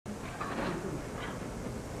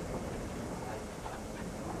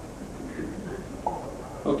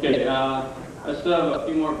Okay, I still have a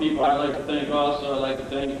few more people I'd like to thank also. I'd like to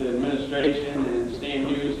thank the administration and Stan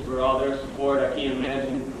Hughes for all their support. I can't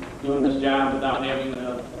imagine doing this job without having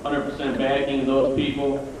 100% backing of those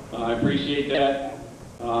people. I appreciate that.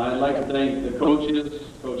 I'd like to thank the coaches,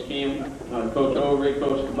 Coach Cam, Coach Overy,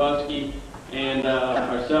 Coach Kabuski, and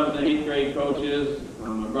our 7th and 8th grade coaches,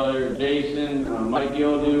 my brother Jason, Mike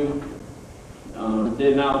Gildu,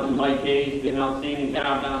 Mike Hayes did an outstanding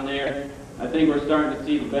job down there. I think we're starting to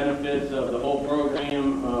see the benefits of the whole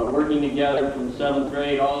program working together from 7th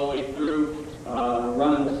grade all the way through,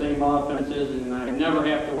 running the same offenses, and I never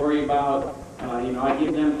have to worry about, I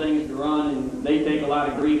give them things to run, and they take a lot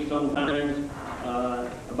of grief sometimes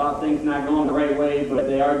about things not going the right way, but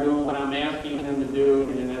they are doing what I'm asking them to do,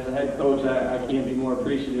 and as a head coach, I can't be more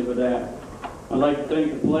appreciative of that. I'd like to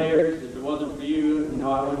thank the players. If it wasn't for you,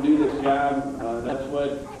 I wouldn't do this job. That's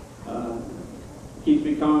what keeps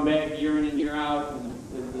me coming back year in and year out,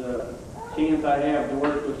 is the chance I have to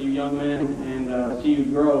work with you young men and see you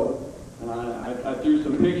grow. I threw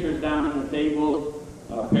some pictures down on the table.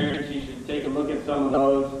 Parents, you should take a look at some of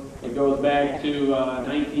those. It goes back to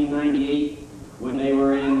 1998 when they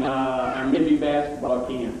were in our Midview Basketball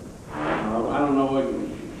camp. I don't know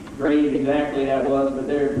what grade exactly that was, but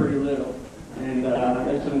they were pretty little. And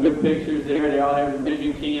there's some good pictures there. They all have the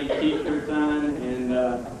Midview camp t-shirts on, and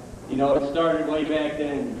it started way back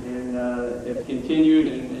then, and it's continued,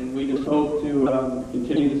 and we just hope to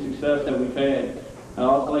continue the success that we've had. I'd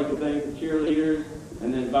also like to thank the cheerleaders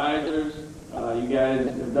and the advisors. You guys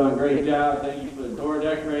have done a great job. Thank you for the door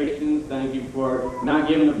decorations. Thank you for not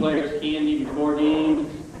giving the players candy before games,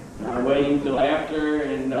 waiting until after,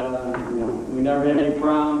 and we never had any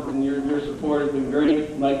problems, and your support has been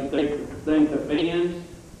great. I'd like to thank the fans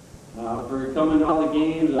for coming to all the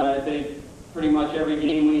games. I think pretty much every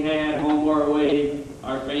game we had, home or away,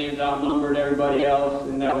 our fans outnumbered everybody else,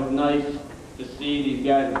 and that was nice to see. These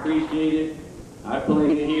guys appreciate it. I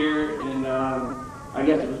played it here, and I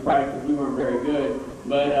guess it was probably because we weren't very good,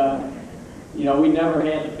 but we never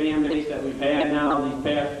had the fan base that we've had now these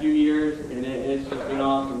past few years, and it's just been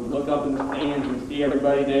awesome to look up in the stands and see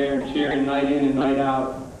everybody there cheering night in and night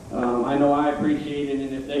out. I know I appreciate it,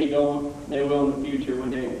 and if they don't, they will in the future when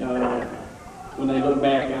they look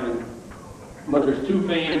back on it. But there's two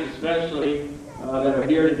fans especially that are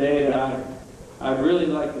here today that I'd really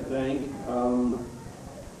like to thank.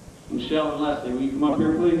 Michelle and Leslie, will you come up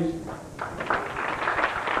here, please?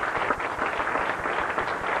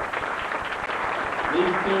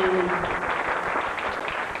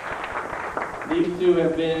 These two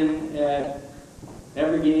have been at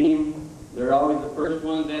every game. They're always the first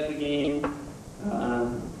ones at the game.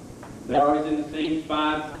 They're always in the same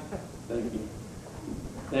spot. Thank you.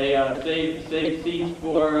 They saved seats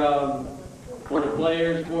for the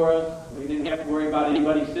players for us. We didn't have to worry about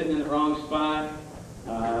anybody sitting in the wrong spot.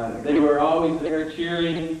 They were always there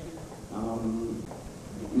cheering.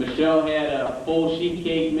 Michelle had a full sheet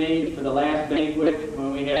cake made for the last banquet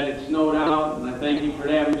when we had it snowed out, and I thank you for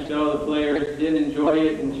that, Michelle. The players did enjoy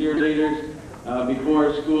it, and cheerleaders,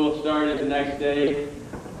 before school started the next day.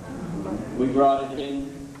 We brought it in.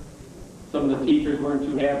 Some of the teachers weren't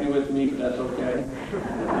too happy with me, but that's okay.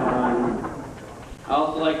 I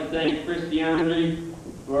also like to thank Chris DeAndre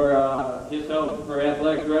for his help for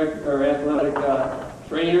athletic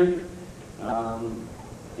trainer.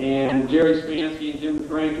 And Jerry Spansky and Jim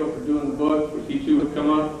Franco for doing the book, if you two would come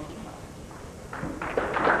up.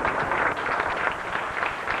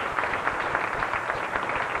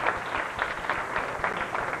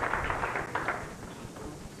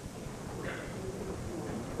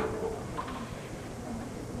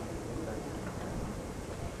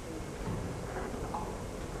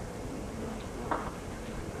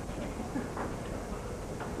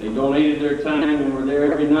 They donated their time and were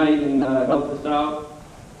there every night and helped us out.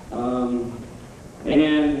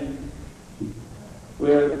 And we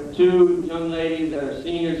have two young ladies that are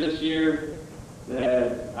seniors this year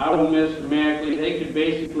that I will miss dramatically. They could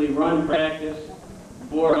basically run practice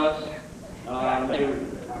for us. They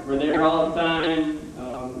were there all the time.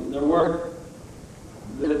 Their work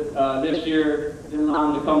this year didn't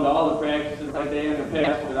allow them to come to all the practices like they have in the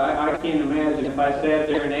past, but I can't imagine if I sat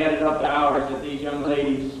there and added up the hours that these young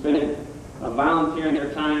ladies spent volunteering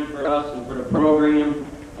their time for us and for the program.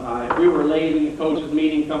 If we were late in the coaches'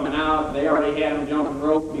 meeting coming out, they already had them jumping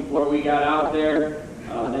rope before we got out there.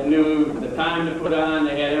 They knew the time to put on.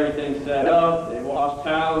 They had everything set up. They washed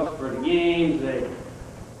towels for the games.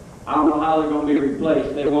 I don't know how they're going to be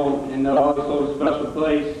replaced. They won't, and they'll always hold a special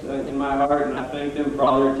place in my heart, and I thank them for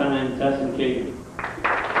all their time, Tess and Katie.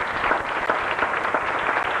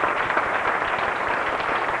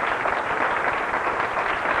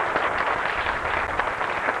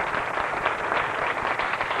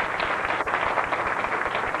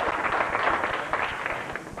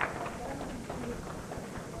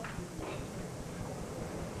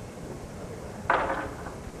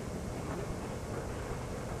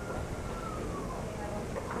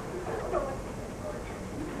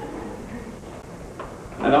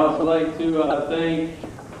 also like to thank,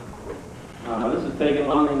 this is taking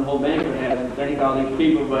longer than the whole banquet has, to thank all these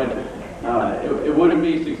people, but it wouldn't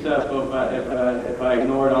be successful if I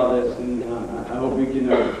ignored all this, and I hope you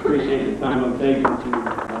can appreciate the time I'm taking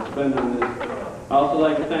to spend on this. I also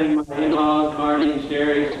like to thank my in-laws, Marty and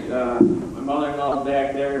Sherry. My mother-in-law's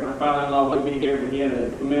back there. My father-in-law would be here, but he had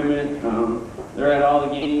a commitment. They're at all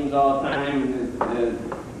the games all the time, and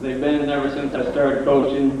they've been ever since I started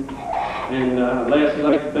coaching. And lastly, I'd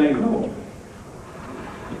like to thank them.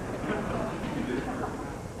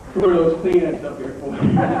 Who are those Kleenex up here for?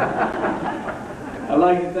 I'd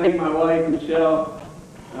like to thank my wife, Michelle.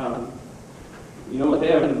 With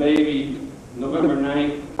having a baby November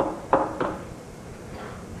 9th,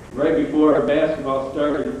 right before our basketball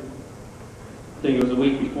started, I think it was a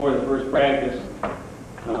week before the first practice,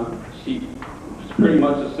 she was pretty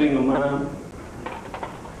much a single mom.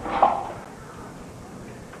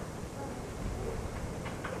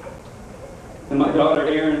 And my daughter,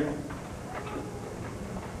 Erin,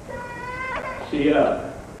 she, it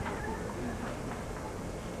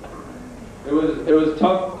was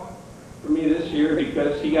tough for me this year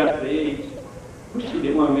because she got to the age where she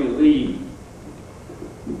didn't want me to leave.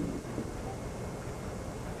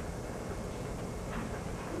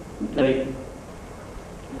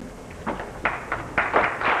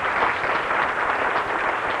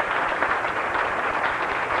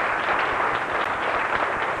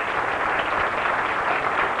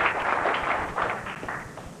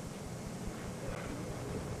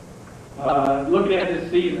 Looking at this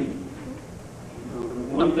season,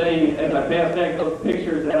 one thing as I passed back those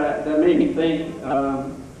pictures that made me think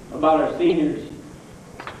about our seniors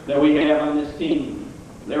that we have on this team.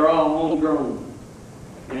 They're all homegrown,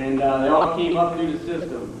 and they all came up through the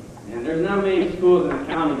system. And there's not many schools in the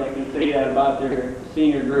county that can say that about their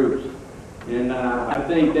senior groups. And I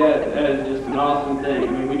think that is just an awesome thing.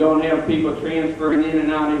 I mean, we don't have people transferring in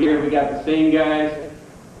and out of here. We got the same guys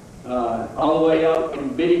all the way up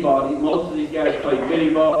from biddy ball. Most of these guys play biddy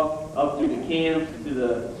ball up through the camps, to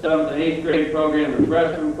the 7th and 8th grade program, the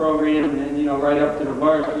freshman program, and then, right up to the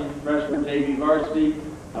varsity, freshman JV varsity.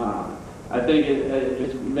 I think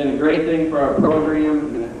it's been a great thing for our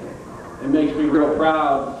program, and it makes me real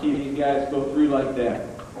proud to see these guys go through like that.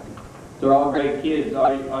 They're all great kids.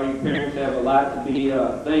 All you parents have a lot to be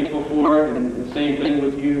thankful for, and the same thing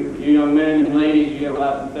with you young men and ladies. You have a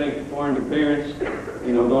lot to be thankful for, and your parents,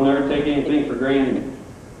 don't ever take anything for granted.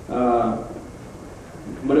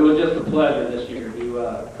 But it was just a pleasure this year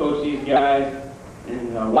to coach these guys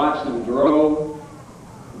and watch them grow.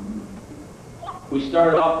 We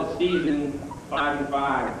started off the season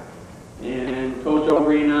 5-5, and Coach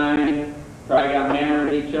Overy and I probably got madder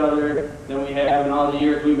at each other than we have in all the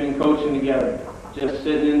years we've been coaching together. Just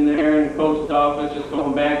sitting in there in the coach's office, just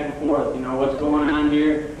going back and forth. What's going on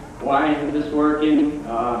here? Why isn't this working?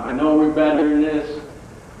 I know we're better than this.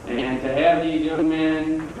 And to have these young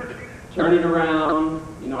men turn it around,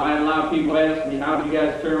 I had a lot of people ask me, how do you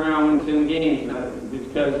guys turn around when it's in the games?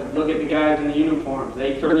 Because look at the guys in the uniforms.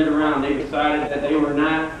 They turned it around. They decided that they were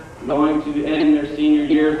not going to end their senior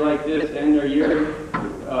years like this, end their year,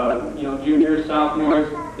 juniors, sophomores.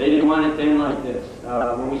 They didn't want it to end like this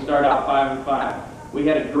when we started out 5-5. We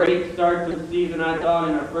had a great start to the season, I thought,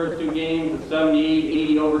 in our first two games, a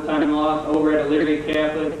 78-80 overtime loss over at Elyria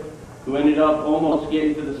Catholic, who ended up almost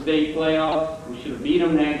getting to the state playoffs. We should have beat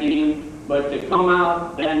them that game. But to come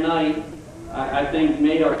out that night, I think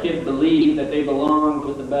made our kids believe that they belonged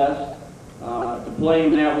with the best, to play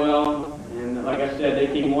them that well. And like I said, they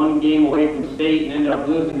came one game away from state and ended up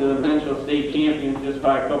losing to the eventual state champions just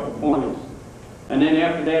by a couple points. And then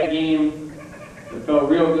after that game, it felt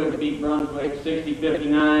real good to beat Brunswick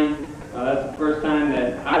 60-59. That's the first time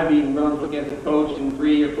that I've beaten Brunswick as a coach in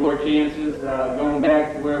 3 or 4 chances, going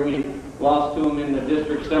back to where we lost to them in the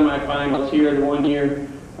district semifinals here the one year.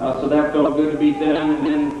 So that felt good to beat them. And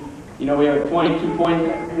then, we had a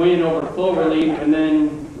 22-point win over Cloverleaf, and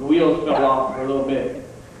then the wheels fell off for a little bit.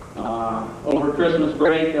 Over Christmas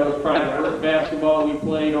break, that was probably the worst basketball we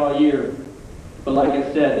played all year. But like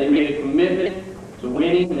I said, they made a commitment to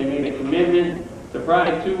winning. They made a commitment to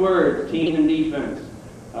probably 2 words, team and defense.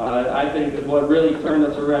 I think is what really turned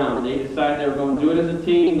us around. They decided they were going to do it as a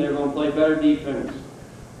team. They were going to play better defense.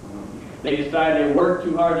 They decided they worked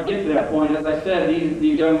too hard to get to that point. As I said,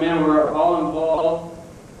 these young men were all involved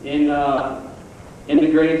in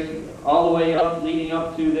the grades all the way up, leading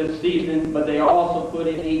up to this season, but they also put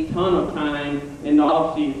in a ton of time in the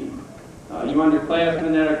off season. You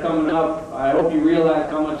underclassmen that are coming up, I hope you realize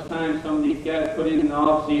how much time some of these guys put in the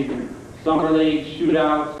off season. Summer leagues,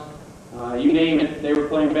 shootouts, you name it, they were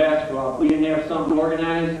playing basketball. If we didn't have something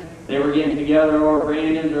organized, They were getting together over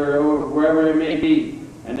Brandon's or over wherever it may be,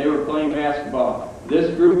 and they were playing basketball.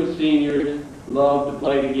 This group of seniors love to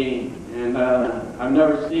play the game, and I've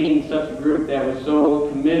never seen such a group that was so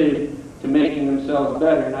committed to making themselves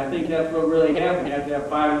better. And I think that's what really happened after that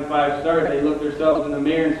 5-5 start. They looked themselves in the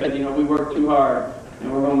mirror and said, you know, we worked too hard, and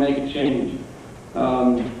we're going to make a change.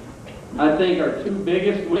 I think our two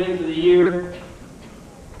biggest wins of the year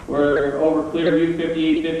were over Clearview,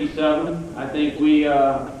 58-57. I think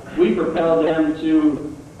we propelled them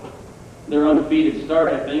to their undefeated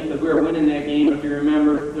start, I think, because we were winning that game, if you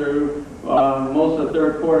remember, through most of the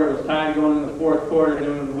third quarter. It was tied going into the fourth quarter, and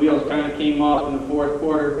then the wheels kind of came off in the fourth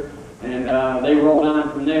quarter, and they rolled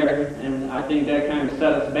on from there, and I think that kind of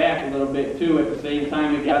set us back a little bit, too, at the same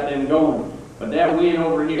time it got them going. But that win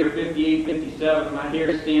over here, 58-57, my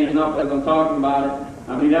hair standing up as I'm talking about it,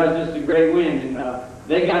 I mean, that was just a great win. And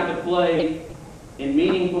they got to play in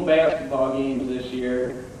meaningful basketball games this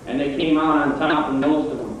year, and they came out on top in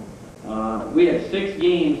most of them. We had 6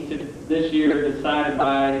 games this year decided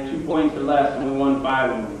by 2 points or less, and we won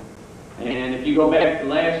 5 of them. And if you go back to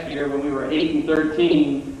last year when we were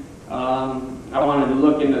 8-13, I wanted to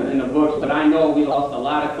look in the books, but I know we lost a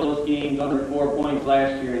lot of close games under 4 points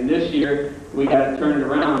last year, and this year we got to turn it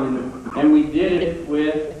around, and we did it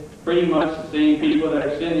with pretty much the same people that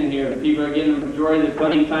are sitting here. The people that are getting the majority of the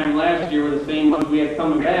playing time last year were the same ones we had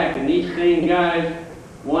coming back, and these same guys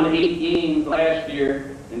won 8 games last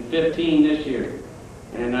year and 15 this year.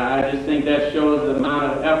 And I just think that shows the amount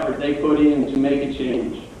of effort they put in to make a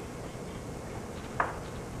change.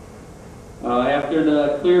 After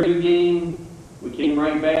the Clearview game, we came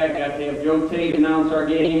right back, got to have Joe Tate announce our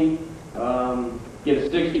game, get a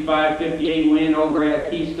 65-58 win over at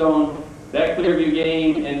Keystone. That Clearview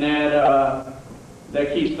game and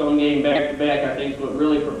that Keystone game back-to-back, I think, is what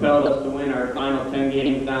really propelled us to win our final 10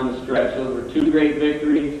 games down the stretch. Those were 2 great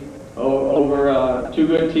victories over 2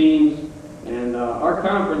 good teams, and our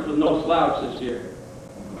conference was no slouch this year.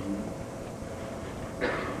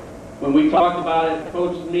 When we talked about it at the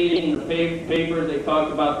coaches' meeting, the papers, they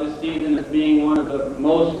talked about this season as being one of the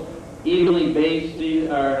most evenly based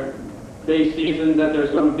seasons that there's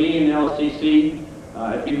going to be in the LCC.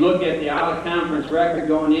 If you look at the out-of-conference record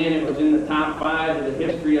going in, it was in the top 5 of the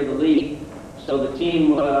history of the league. So the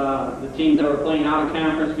teams that were playing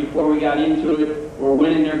out-of-conference before we got into it were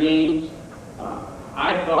winning their games.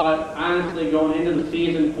 I thought, honestly, going into the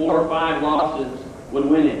season, 4 or 5 losses would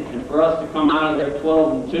win it. And for us to come out of there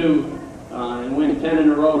 12-2 and win 10 in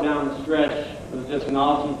a row down the stretch was just an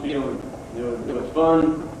awesome feeling. It was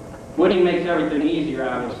fun. Winning makes everything easier,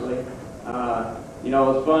 obviously. You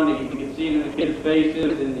know, it was fun. You could see it in the kids'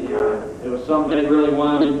 faces, and it was something they really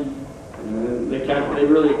wanted. And they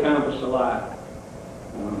really accomplished a lot.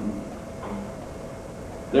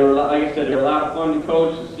 They were, like I said, they were a lot of fun to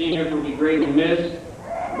coach. The seniors will be greatly missed,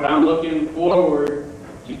 but I'm looking forward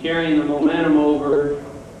to carrying the momentum over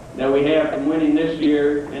that we have from winning this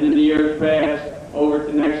year and in the years past over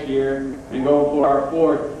to next year and going for our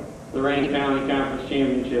 4th Lorraine County Conference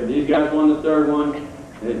Championship. These guys won the 3rd one.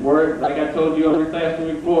 It worked, like I told you on your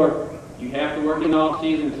classroom before. You have to work in all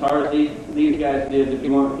season as hard as these guys did if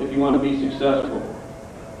you want to be successful.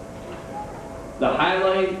 The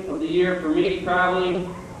highlight of the year for me probably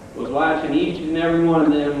was watching each and every one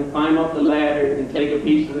of them climb up the ladder and take a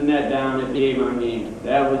piece of the net down at the Avon game.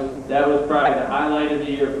 That was probably the highlight of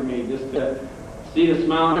the year for me, just to see the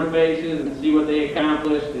smile on their faces and see what they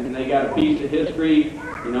accomplished, and they got a piece of history.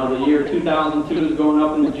 You know, the year 2002 is going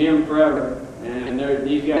up in the gym forever, and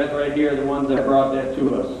these guys right here are the ones that brought that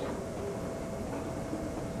to us.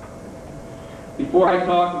 Before I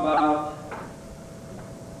talk about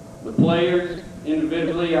the players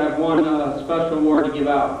individually, I have one special award to give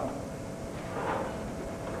out.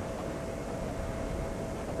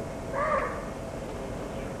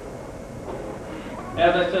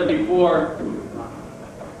 As I said before,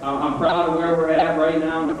 I'm proud of where we're at right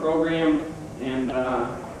now in the program, and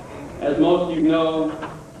as most of you know,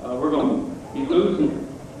 we're going to be losing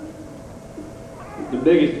the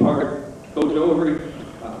biggest part. Coach Overy,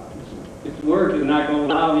 his work is not going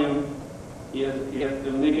to allow him. He has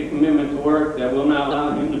to make a commitment to work that will not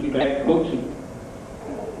allow him to be back coaching.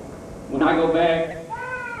 When I go back,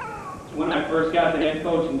 when I first got the head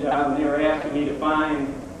coaching job, and they were asking me to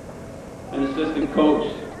find an assistant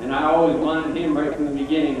coach, and I always wanted him right from the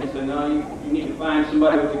beginning. I said, no, you need to find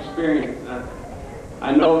somebody with experience.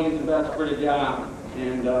 I know he's the best for the job,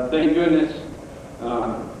 and thank goodness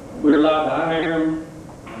we were allowed to hire him.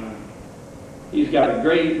 He's got a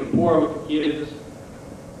great rapport with the kids.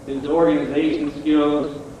 His organization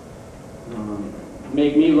skills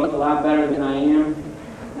make me look a lot better than I am.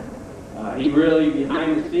 He really,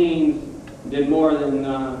 behind the scenes, did more than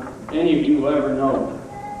any of you will ever know.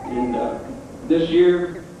 And this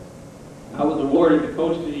year, I was awarded the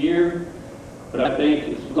Coach of the Year, but I think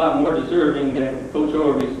it's a lot more deserving that Coach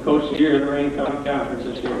Overby's Coach of the Year of the Lorraine County Conference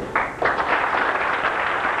this year.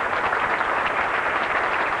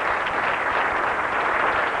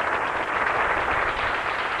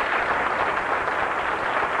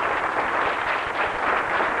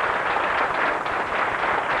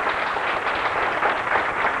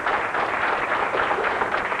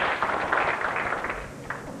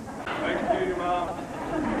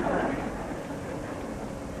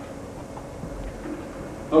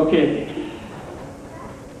 Okay,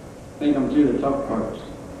 I think I'm through the tough parts.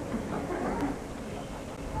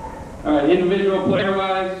 All right, individual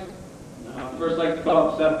player-wise, first I'd like to call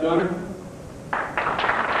up Seth Gunner.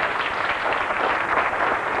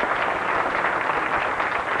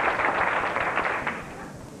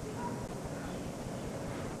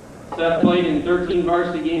 Seth played in 13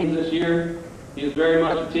 varsity games this year. He is very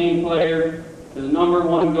much a team player. His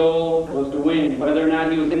 #1 goal was to win. Whether or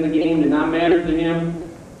not he was in the game did not matter to him.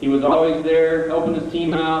 He was always there helping his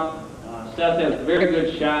team out. Seth has a very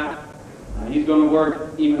good shot. He's going to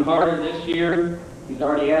work even harder this year. He's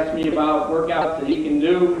already asked me about workouts that he can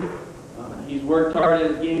do. He's worked hard at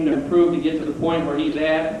his game to improve to get to the point where he's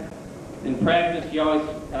at. In practice, he always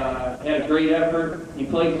had a great effort. He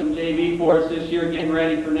played some JV for us this year, getting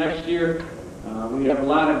ready for next year. We have a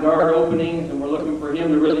lot of guard openings, and we're looking for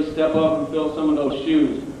him to really step up and fill some of those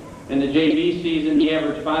shoes. In the JV season, he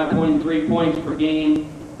averaged 5.3 points per game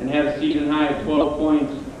and had a season high of 12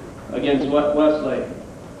 points against Westlake.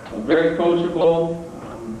 So very coachable,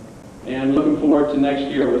 and looking forward to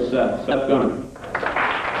next year with Seth. Seth Gunner.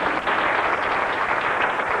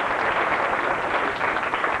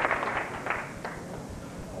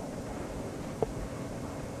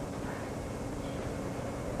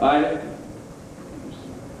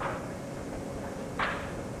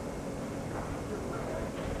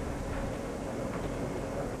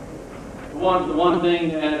 The one thing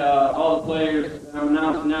that all the players that I'm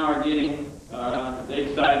announcing now are getting, they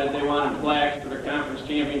decided that they wanted plaques for their conference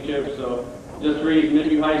championships. So just reads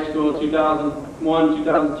Midview High School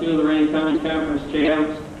 2001-2002 Lorraine County Conference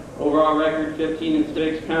champs, overall record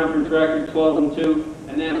 15-6, conference record 12-2,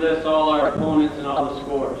 and then lists all our opponents and all the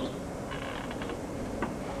scores.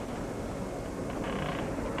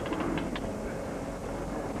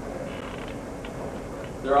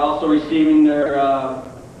 They're also receiving their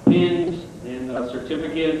pins and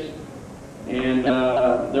certificates and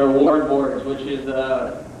their award boards, which is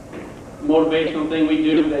a motivational thing we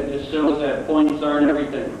do that just shows that points are and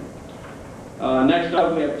everything. Next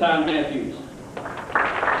up, we have Todd Matthews.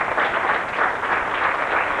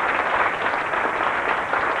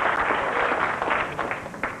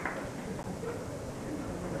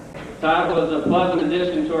 Todd was a pleasant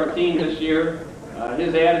addition to our team this year.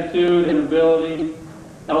 His attitude and ability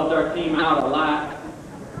helped our team out a lot.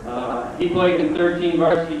 He played in 13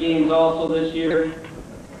 varsity games also this year.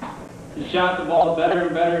 He shot the ball better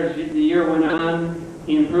and better as the year went on.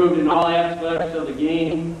 He improved in all aspects of the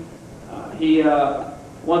game.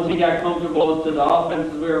 Once he got comfortable to the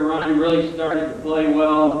offenses we were running, really started to play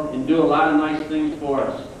well and do a lot of nice things for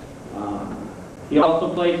us. He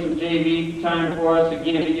also played some JV time for us,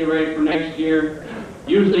 again, to get ready for next year.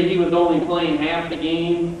 Usually he was only playing half the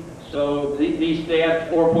game. So these stats,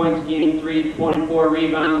 4 points a game, 3.4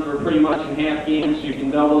 rebounds, were pretty much in half games, so you can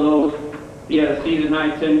double those. He had a season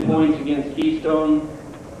high 10 points against Keystone.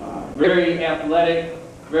 Very athletic,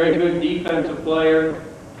 very good defensive player.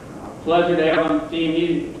 Pleasure to have on the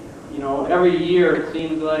team. Every year it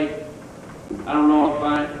seems like, I don't know if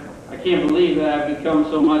I can't believe that I've become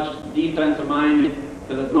so much defensive minded,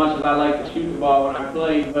 because as much as I like to shoot the ball when I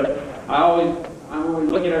play, but when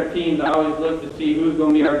we look at our teams, I always look to see who's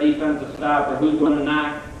going to be our defensive stopper, who's going to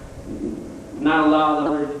not allow the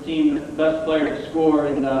other team, the best player, to score.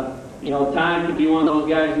 And Todd could be one of those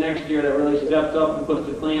guys next year that really steps up and puts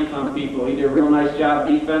the clamps on people. He did a real nice job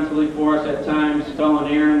defensively for us at times,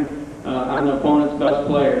 spelling Aaron on the opponent's best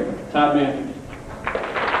player. Todd Matthews.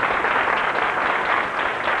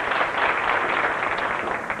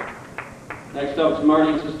 Next up is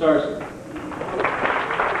Marty Sestarski.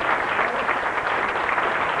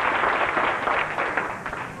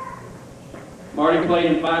 Marty played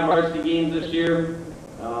in 5 varsity games this year.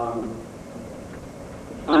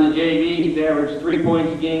 On the JV, he's averaged 3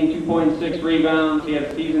 points a game, 2.6 rebounds. He had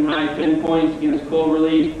a season high 10 points against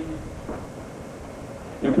Cloverleaf.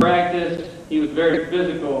 In practice, he was very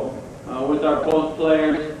physical with our post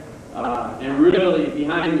players, and really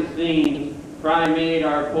behind the scenes, probably made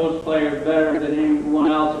our post players better than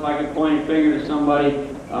anyone else. If I could point a finger to somebody,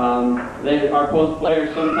 our post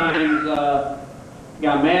players sometimes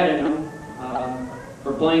got mad at him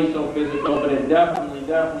for playing so physical, but it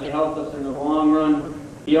definitely helped us in the long run.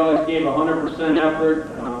 He always gave 100% effort.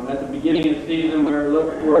 At the beginning of the season, we were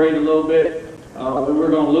worried a little bit. We were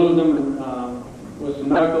going to lose him with some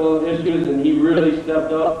medical issues, and he really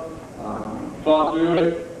stepped up, fought through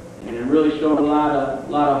it, and really showed a lot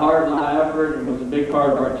of heart, a lot of effort, and was a big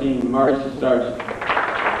part of our team. Marcus starts.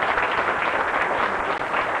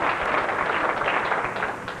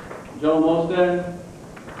 Joe Molstead.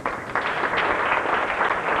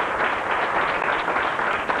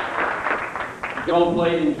 Joe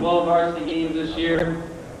played in 12 varsity games this year.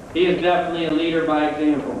 He is definitely a leader by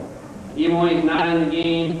example. Even when he's not in the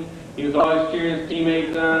game, he was always cheering his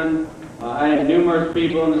teammates on. I had numerous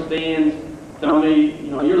people in the stands tell me,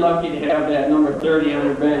 you know, you're lucky to have that number 30 on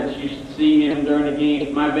your bench. You should see him during the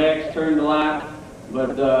games. My back's turned a lot,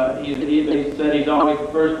 but they said he's always the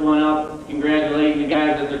first one up, congratulating the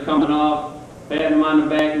guys as they're coming off, patting them on the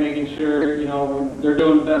back, making sure, you know, they're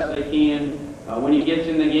doing the best they can. When he gets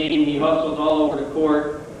in the game, he hustles all over the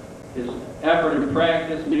court. His effort in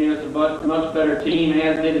practice made us a much better team,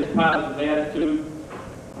 as did his positive attitude.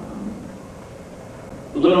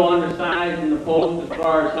 A little undersized in the post as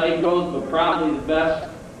far as height goes, but probably the best,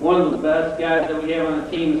 one of the best guys that we have on the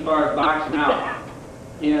team as far as boxing out.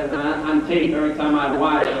 Yeah, on tape every time I'd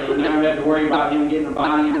watch it, we never had to worry about him getting a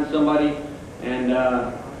body on somebody, and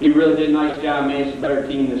he really did a nice job, made us a better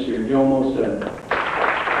team this year. Joe Molstead.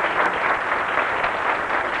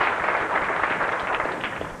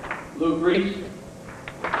 Luke Reese.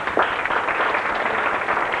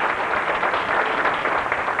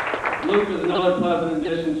 Luke is another pleasant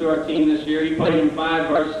addition to our team this year. He played in 5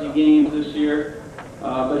 varsity games this year,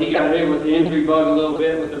 but he got hit with the injury bug a little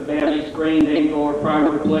bit with a badly sprained ankle, or probably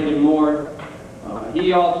would have played him more.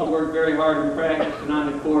 He also worked very hard in practice and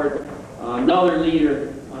on the court. Another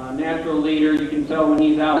leader, natural leader. You can tell when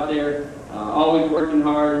he's out there, always working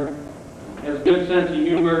hard, has a good sense of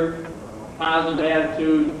humor, positive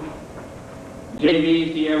attitude.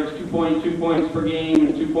 JVs, he averaged 2.2 points per game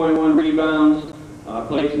and 2.1 rebounds.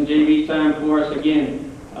 Played some JV time for us again.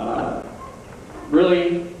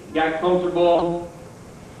 Really got comfortable,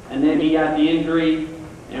 and then he got the injury.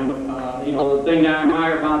 And you know, the thing that I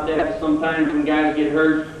admire about that is sometimes when guys get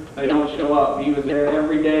hurt, they don't show up. He was there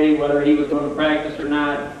every day, whether he was going to practice or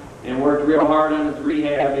not, and worked real hard on his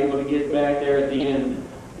rehab, able to get back there at the end.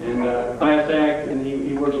 And class act, and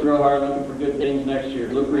he works real hard looking for good things next year.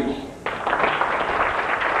 Luke Reese.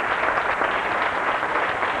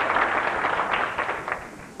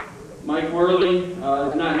 Mike Worley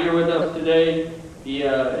is not here with us today. He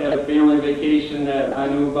had a family vacation that I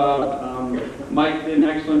knew about. Mike did an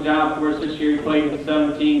excellent job for us this year. He played in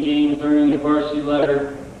 17 games earning the varsity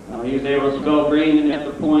letter. He was able to spell Brandon at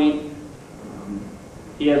the point.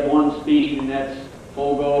 He has one speed, and that's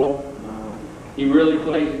full goal. He really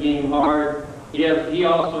plays the game hard. He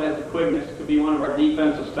also has the quickness to be one of our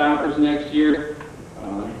defensive stoppers next year.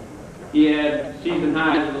 He had season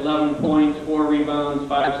highs of 11 points, 4 rebounds,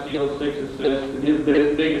 5 steals, 6 assists. And his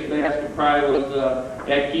biggest basket probably was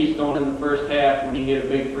at Keystone in the first half when he hit a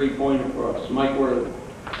big three-pointer for us. Mike Worley.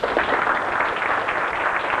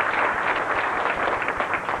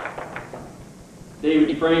 David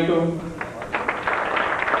DeFranco.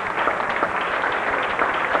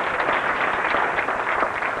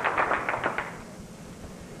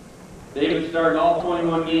 David started all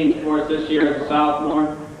 21 games for us this year as a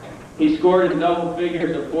sophomore. He scored in double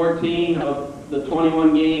figures of 14 of the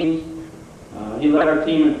 21 games. He led our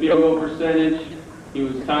team in field goal percentage. He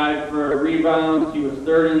was tied for rebounds. He was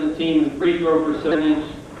third in the team in free throw percentage.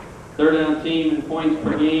 Third on the team in points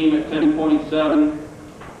per game at 10.7.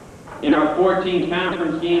 In our 14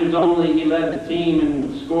 conference games only, he led the team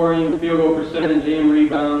in scoring, field goal percentage, and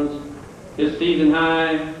rebounds. His season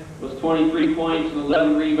high was 23 points and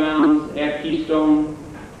 11 rebounds at Keystone.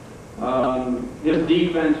 His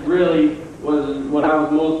defense really was what I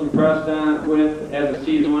was most impressed with as the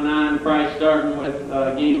season went on, probably starting with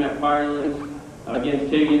a game at Firelands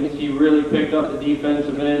against Higgins. He really picked up the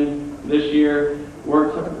defensive end this year,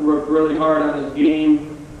 worked really hard on his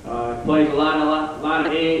game, played a lot of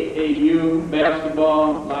AAU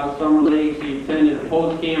basketball, a lot of summer leagues. He attended a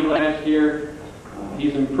post camp last year.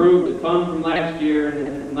 He's improved a ton from last year,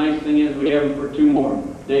 and the nice thing is we have him for 2 more.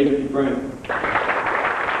 David DeFranco.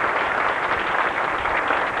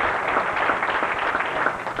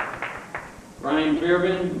 Ryan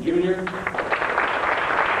Fairbairn, Jr.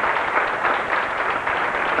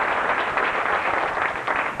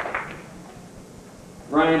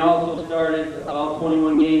 Ryan also started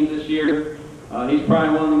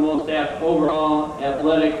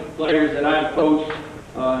I've coached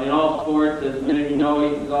in all sports. As many of you know,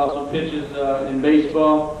 he also pitches in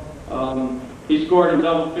baseball. He scored in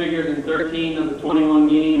double figures in 13 of the 21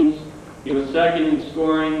 games. He was second in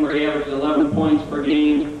scoring, where he averaged 11 points per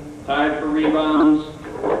game, tied for rebounds.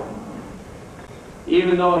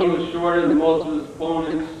 Even though he was shorter than most of his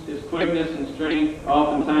opponents, his quickness and strength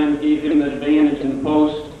oftentimes gave him the advantage in the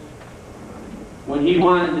post. When he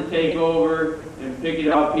wanted to take over and pick it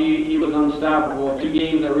up, he was unstoppable. Two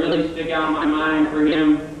games that really stick out in my mind for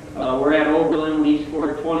him were at Oberlin when he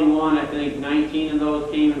scored 21. I think 19 of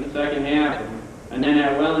those came in the second half. And then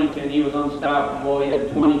at Wellington, he was unstoppable. He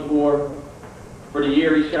had 24. For the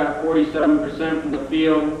year, he shot 47% from the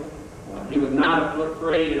field. He was not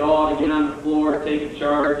afraid at all to get on the floor, take a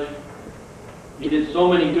charge. He did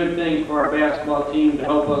so many good things for our basketball team to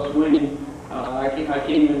help us win. I can't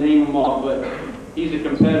even name them all, but he's a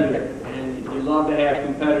competitor, and you love to have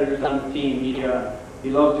competitors on the team. He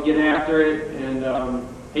loves to get after it and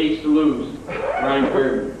hates to lose. Ryan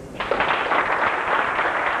Kirby.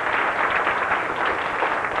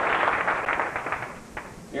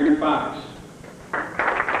 Aaron Fox.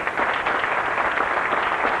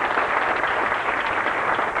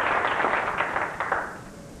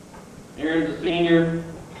 Aaron's a senior.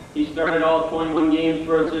 He started all 21 games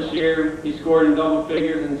for us this year. He scored in double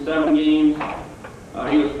figures in 7 games.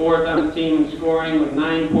 He was 4th on the team in scoring with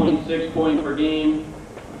 9.6 points per game.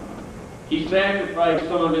 He sacrificed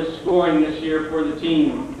some of his scoring this year for the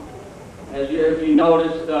team. As you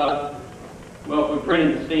noticed, well, if we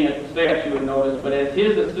printed the stats, you would notice, but as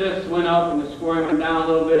his assists went up and the scoring went down a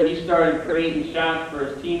little bit, he started creating shots for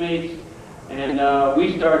his teammates, and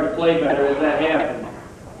we started to play better as that happened.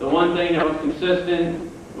 The one thing that was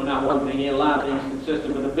consistent, well, not one thing, he had a lot of things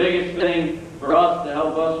consistent, but the biggest thing for us to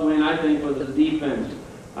help us win, I think, was his defense.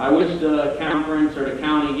 I wish the conference or the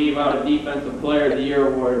county gave out a Defensive Player of the Year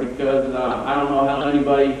award, because I don't know how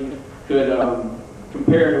anybody could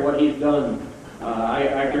compare to what he's done.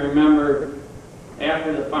 I can remember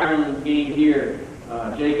after the Firelands game here,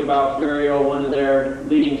 Jacob Alferio, one of their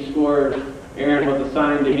leading scorers, Aaron was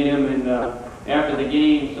assigned to him, and after the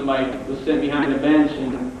game, somebody was sitting behind the bench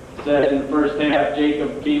and said in the first half,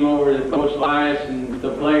 Jacob came over to Coach Elias and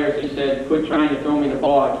the players, he said, "Quit trying to throw me the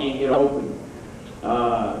ball, I can't get open."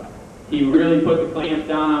 He really put the clamps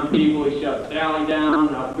down on people. He shut Sally down,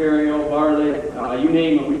 Alferio, Bartlett, you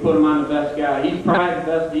name it, we put him on the best guy. He's probably the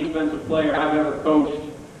best defensive player I've ever coached,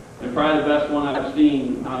 and probably the best one I've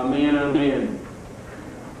seen, man on man.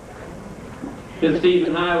 His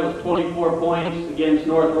season high was 24 points against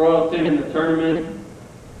North Royalton in the tournament.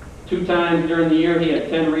 2 times during the year, he had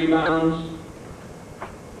 10 rebounds.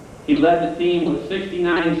 He led the team with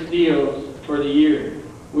 69 steals for the year,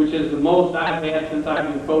 which is the most I've had since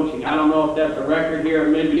I've been coaching. I don't know if that's a record here at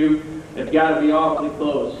Midview. It's got to be awfully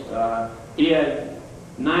close. He had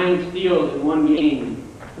 9 steals in one game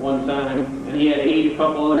one time, and he had 8 a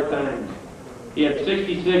couple other times. He had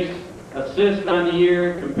 66 assists on the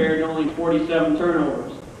year compared to only 47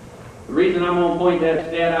 turnovers. The reason I'm going to point that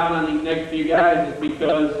stat out on these next few guys is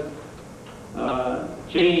because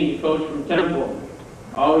Cheney, the coach from Temple,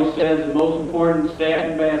 always says the most important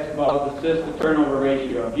stat in basketball is assist to turnover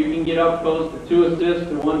ratio. If you can get up close to 2 assists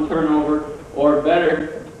to 1 turnover, or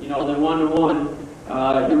better, than 1 to 1,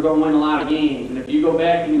 you're going to win a lot of games. And if you go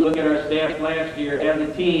back and you look at our stats last year, as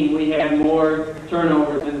a team, we had more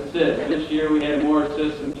turnovers than assists. This year, we had more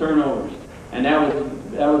assists than turnovers, and that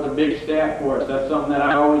was a big stat for us. That's something that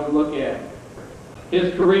I always look at.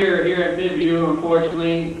 His career here at Midview,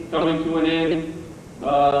 unfortunately, coming to an end.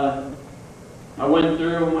 I went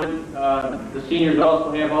through when the seniors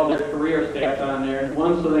also have all their career stats on there.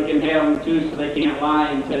 1, so they can have them, 2, so they can't lie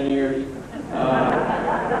in 10 years.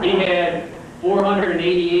 He had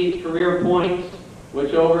 488 career points,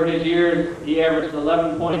 which over his years, he averaged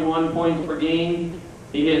 11.1 points per game.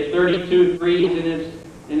 He hit 32 threes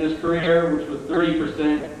in his career, which was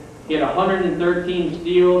 30%. He had 113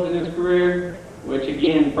 steals in his career, which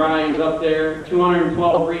again, probably is up there.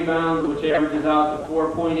 212 rebounds, which averages out to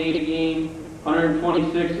 4.8 a game.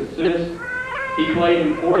 126 assists. He played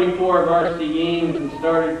in 44 varsity games and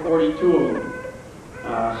started 42 of them.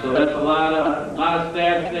 So that's a lot of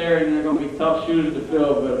stats there, and they're going to be tough shoes to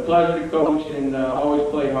fill, but a pleasure to coach and always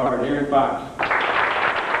play hard. Aaron Fox.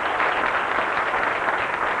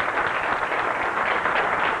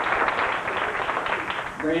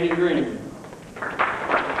 Brandon Green.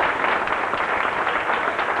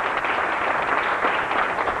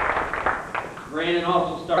 Brandon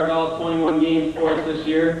also started all 21 games for us this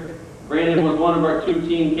year. Brandon was one of our 2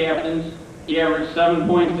 team captains. He averaged 7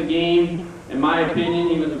 points a game. In my opinion,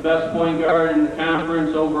 he was the best point guard in the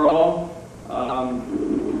conference overall.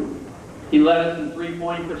 He led us in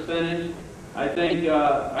three-point percentage. I think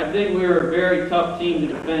we were a very tough team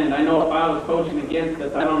to defend. I know if I was coaching against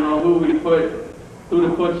us, I don't know who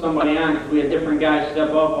to put somebody on, because we had different guys step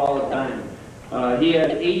up all the time. He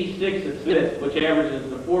had 86 assists, which averages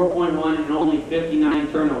to 4.1 and only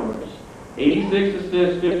 59 turnovers. 86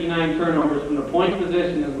 assists, 59 turnovers from the point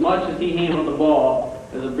position. As much as he handled the ball,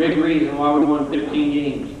 is a big reason why we won 15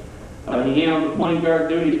 games. He handled the point guard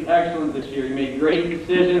duties excellent this year. He made great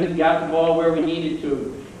decisions, got the ball where we needed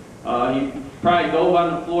to. He probably dove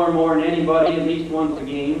on the floor more than anybody, at least once a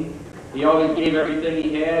game. He always gave everything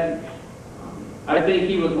he had. I think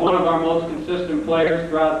he was one of our most consistent players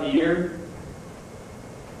throughout the year.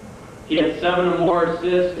 He had 7 or more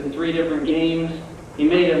assists in 3 different games. He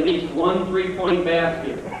made at least 1 three-point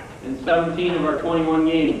basket in 17 of our 21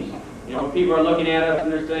 games. You know, people are looking at us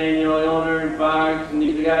and they're saying, you know, Illinois and Fox and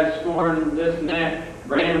these guys scoring this and that.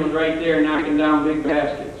 Brandon was right there knocking down big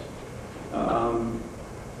baskets.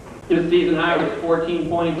 His season high was 14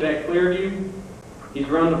 points at Clearview. He's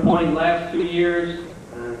run the point last 2 years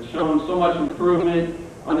and shown so much improvement,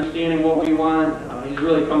 understanding what we want. He's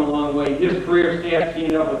really come a long way. His career stats, he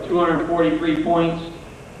ended up with 243 points.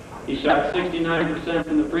 He shot 69%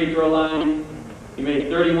 from the free throw line. He made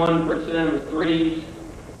 31% of his threes.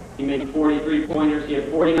 He made 43 pointers. He had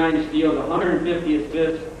 49 steals, 150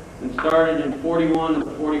 assists, and started in 41 of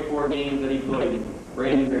the 44 games that he played.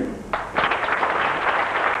 Brandon Graham.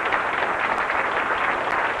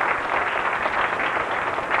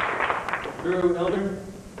 Drew Elder.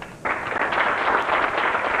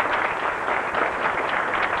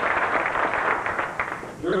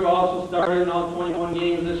 Drew also started in all 21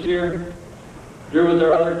 games this year. Drew was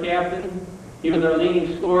our other captain. He was our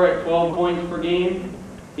leading scorer at 12 points per game.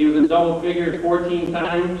 He was in double figures 14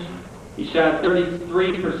 times. He shot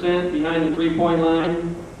 33% behind the three-point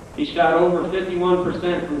line. He shot over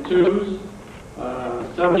 51% from twos,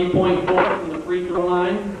 70.4 from the free throw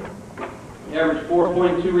line. He averaged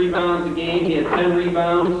 4.2 rebounds a game. He had 10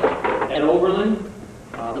 rebounds at Oberlin.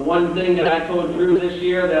 The one thing that I told Drew this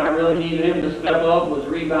year that I really needed him to step up was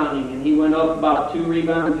rebounding, and he went up about 2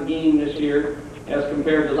 rebounds a game this year as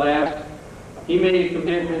compared to last. He made a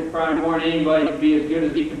commitment probably more than anybody to be as good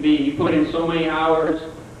as he could be. He put in so many hours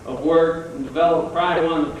of work and developed probably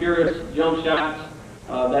one of the purest jump shots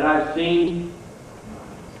that I've seen.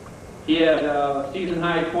 He had season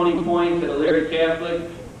high 20 points at Elyria Catholic.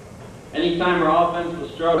 Anytime our offense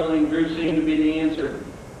was struggling, Drew seemed to be the answer.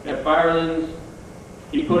 At Firelands,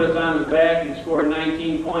 he put us on his back and scored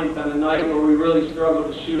 19 points on a night where we really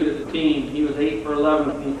struggled to shoot as a team. He was 8 for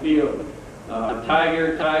 11 from the field.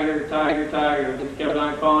 Tiger, Tiger, Tiger, Tiger. Just kept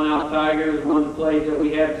on calling out Tiger. It was one of the plays that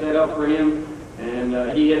we had set up for him,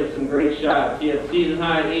 and he hit some great shots. He had season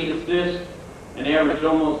high 8 assists and averaged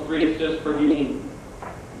almost 3 assists per game.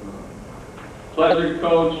 Pleasure to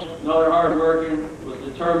coach, another hard worker, was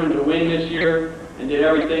determined to win this year and did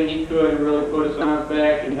everything he could and really put us on his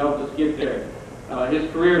back and helped us get there.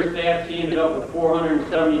 His career stats, he ended up with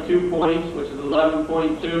 472 points, which is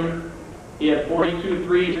 11.2. He had 42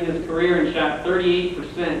 threes in his career and shot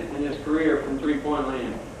 38% in his career from three-point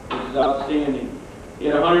land, which is outstanding. He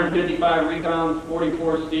had 155 rebounds,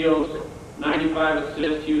 44 steals, 95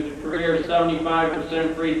 assists. He was a career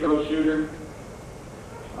 75% free throw shooter,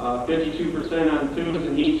 52% on twos,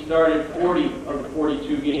 and he started 40 of the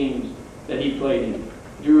 42 games that he played in.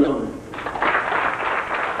 Drew Elder.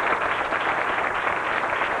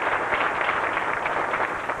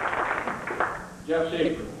 Jeff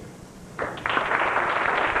Schaefer. I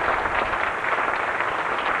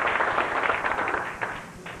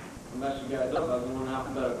messed you guys up. I was going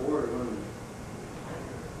alphabetical order, wasn't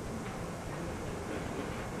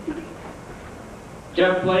I?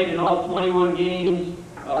 Jeff played in all 21 games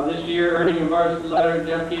this year, earning a varsity letter.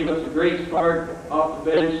 Jeff gave us a great start off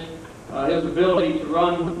the bench. His ability to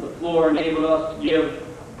run the floor enabled us to give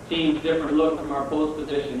teams different look from our post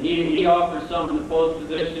position. He offers something to post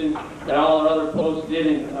position that all our other posts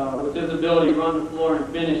didn't. With his ability to run the floor and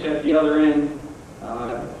finish at the other end,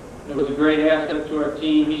 it was a great asset to our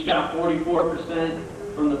team. He shot 44%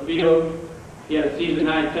 from the field. He had a season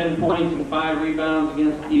high 10 points and 5 rebounds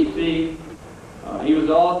against EC. He was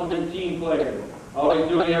the ultimate team player, always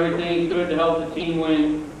doing everything he could to help the team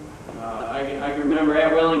win. I can remember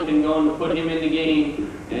at Wellington going to put him in the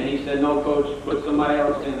game, and he said, "No, coach, put somebody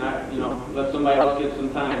else in. Let somebody else get some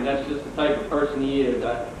time." That's just the type of person he is.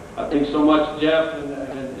 I think so much Jeff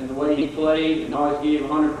and the way he played, and always gave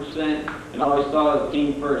 100%, and always saw his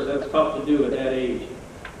team first. That's tough to do at that age.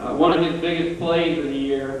 One of his biggest plays of the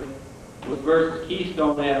year was versus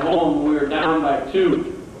Keystone at home when we were down by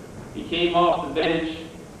 2. He came off the bench.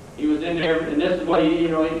 He was in there, and this is what a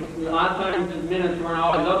lot of times his minutes weren't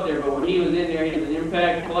always up there, but when he was in there, he was an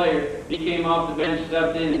impact player. He came off the bench,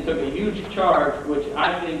 stepped in, and took a huge charge, which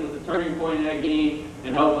I think was a turning point in that game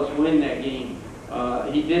and helped us win that game.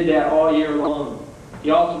 He did that all year long.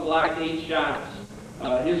 He also blocked 8 shots.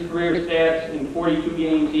 His career stats in 42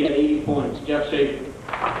 games, he had 80 points. Jeff Schaefer.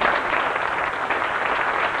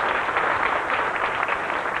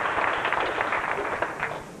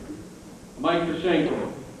 Mike Krashenko.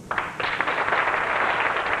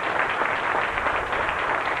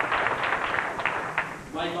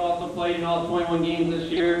 Mike also played in all 21 games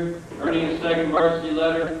this year, earning his 2nd varsity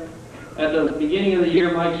letter. At the beginning of the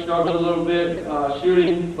year, Mike struggled a little bit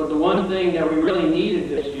shooting, but the one thing that we really needed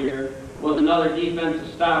this year was another defensive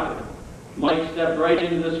stopper. Mike stepped right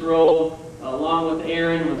into this role, along with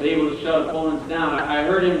Aaron, was able to shut opponents down. I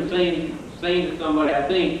heard him saying to somebody, I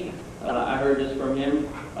think I heard this from him,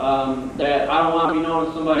 that I don't want to be known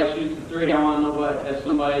as somebody that shoots the 3, I want to know as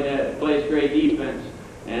somebody that plays great defense.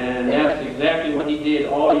 And that's exactly what he did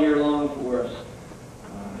all year long for us.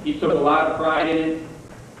 He took a lot of pride in it.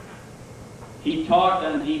 He talked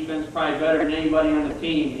on defense probably better than anybody on the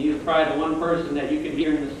team. He was probably the one person that you could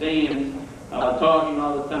hear in the stands talking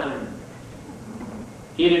all the time.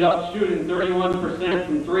 He ended up shooting 31%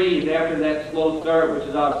 from threes after that slow start, which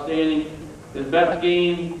is outstanding. His best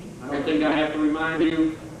game, I don't think I have to remind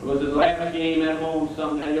you, was his last game at home,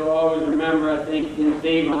 something that you'll always remember, I think, in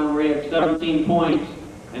Avon, where he had 17 points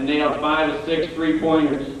and nailed 5 of 6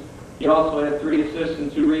 3-pointers. He also had 3 assists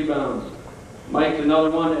and 2 rebounds. Mike's another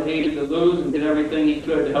one that hated to lose and did everything he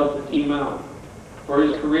could to help the team out. For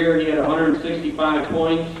his career, he had 165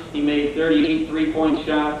 points. He made 38 3-point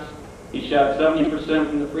shots. He shot 70%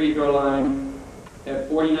 from the free throw line, had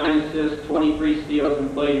 49 assists, 23 steals,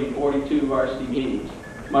 and played in 42 varsity games.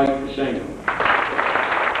 Mike Krashenko.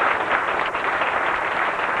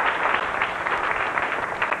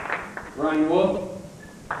 Ryan Wolf.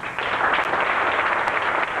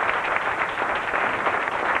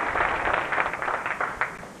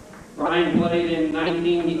 Ryan played in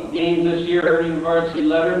 19 games this year, earning the varsity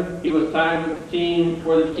letter. He was tied with the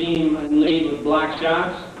team in lead with block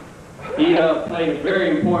shots. He played a very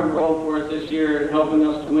important role for us this year in helping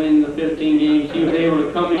us to win the 15 games. He was able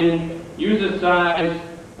to come in, use his size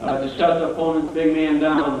to shut the opponent's big man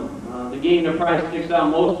down. The game that probably sticks out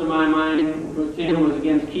most in my mind with him was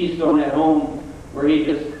against Keystone at home, where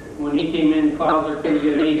when he came in, Clouser couldn't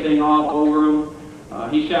get anything off over him.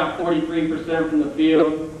 He shot 43% from the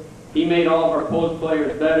field. He made all of our post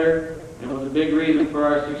players better and was a big reason for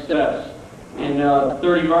our success. In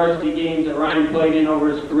 30 varsity games that Ryan played in over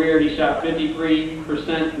his career, he shot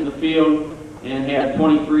 53% from the field and had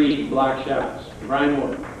 23 block shots. Ryan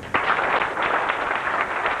Wood.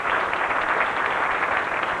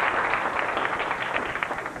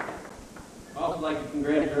 I'd also like to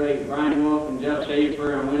congratulate Brian Wolf and Jeff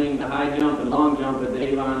Schaefer on winning the high jump and long jump at the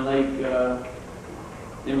Avon Lake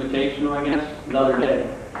Invitational, I guess, the other day.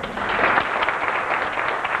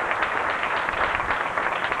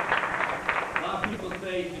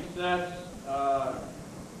 Success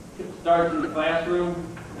starts in the classroom.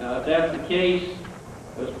 If that's the case,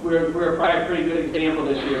 we're probably a pretty good example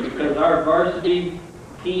this year because our varsity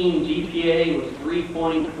team GPA was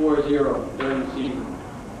 3.40 during the season.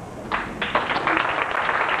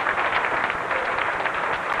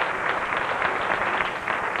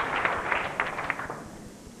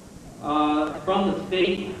 From the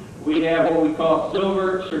state, we have what we call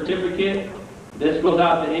silver certificate. This goes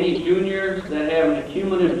out to any juniors that have an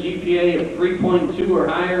cumulative GPA of 3.2 or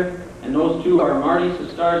higher, and those two are Marty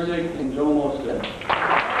Sestarczyk and Joe Mostad.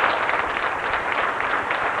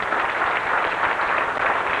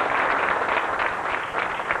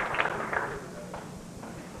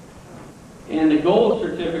 And the gold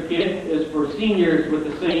certificate is for seniors with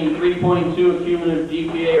the same 3.2 cumulative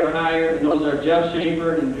GPA or higher, and those are Jeff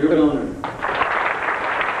Schaefer and Drew Milner.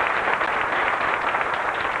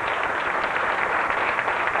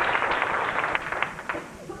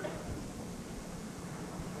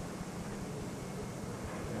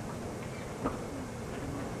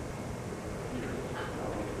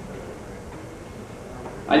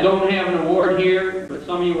 I don't have an award here, but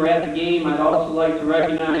some of you were at the game. I'd also like to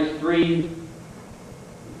recognize 3.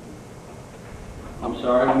 I'm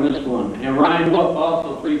sorry, I missed one. And Ryan Wolf,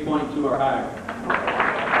 also 3.2 or higher.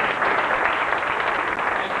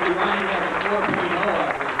 Actually, Ryan has a 4.0,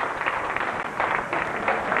 I think.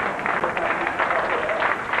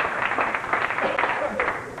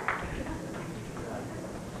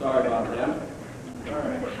 Sorry about that. All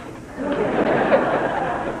right.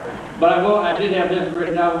 But I did have this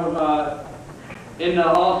written out. In the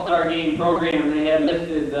All-Star Game program, they had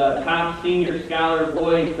listed top senior scholar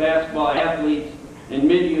boys basketball athletes, and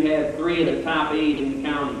Midview had 3 of the top 8 in the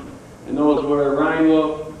county. And those were Ryan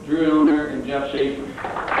Wolf, Drew Ilner, and Jeff Schaefer.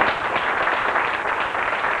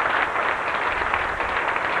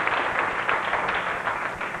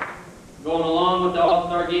 Going along with the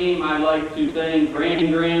All-Star Game, I'd like to thank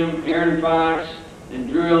Brandon Graham, Aaron Fox, and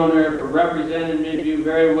Drew Ilner for representing Midview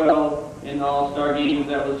very well in the All-Star Games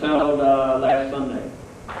that was held last Sunday.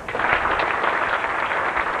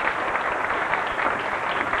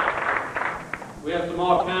 We have some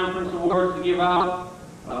all-conference awards to give out.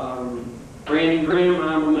 Brandon Graham,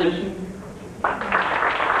 honorable mention.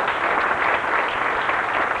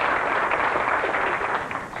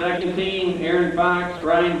 Second team, Aaron Fox,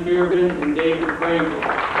 Ryan Fearman, and David Frankel.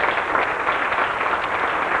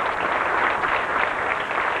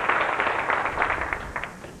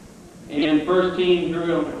 And first team, Drew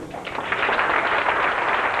Ilner.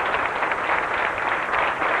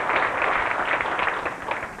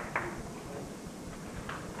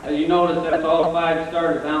 As you notice, that's all 5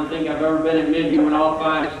 starters. I don't think I've ever been at Midview when all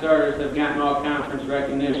 5 starters have gotten all conference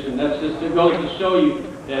recognition. That's just, it goes to show you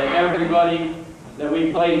that everybody that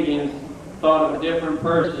we played against thought of a different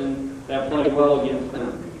person that played well against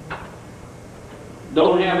them.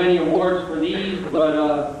 Don't have any awards for these,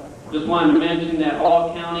 but just wanted to mention that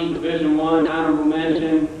all county Division I honorable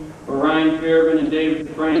mention for Ryan Fearman and David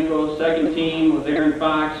Franco. Second team was Aaron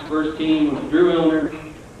Fox. First team was Drew Ilner,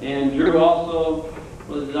 and Drew also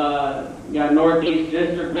was got Northeast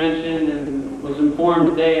District mention and was informed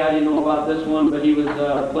today. I didn't know about this one, but he was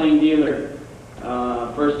Plain Dealer.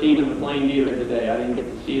 First team in the Plain Dealer today. I didn't get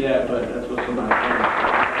to see that, but that's what somebody told me.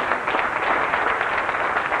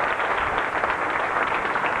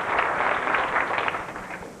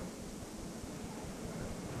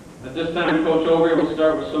 At this time, Coach Overy will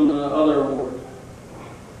start with some of the other awards.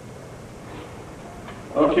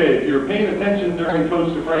 Okay, if you're paying attention during Coach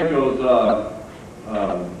DeFranco's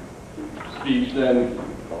speech, then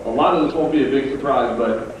a lot of this won't be a big surprise,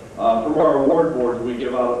 but from our award boards, we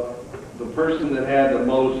give out the person that had the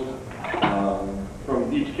most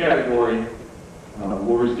from each category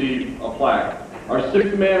will receive a plaque. Our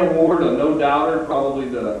 6th man award, a no doubter, probably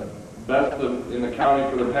the best in the county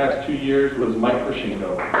for the past 2 years, was Mike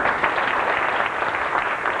Krashenko.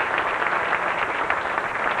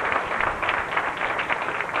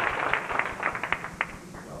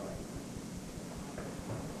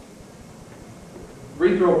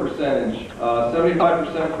 'Free throw percentage,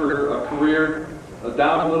 75% for a career,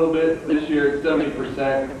 down a little bit. This year it's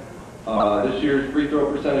 70%. This year's free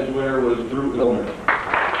throw percentage winner was Drew Ilner.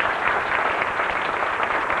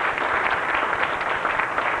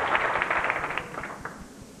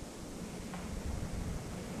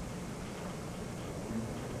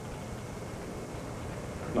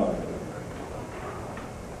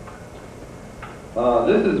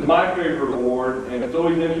 This is my favorite award, and it's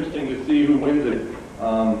always interesting to see who wins it.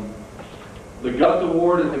 The Guts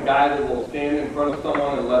Award is the guy that will stand in front of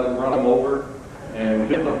someone and let him run him over and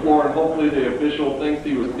hit the floor, and hopefully the official thinks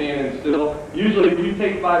he was standing still. Usually if you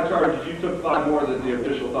take 5 charges, you took 5 more than the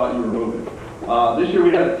official thought you were moving. This year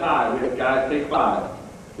we had a tie. We had guys take 5.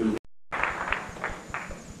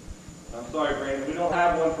 I'm sorry, Brandon, we don't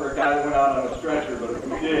have one for a guy that went out on a stretcher, but if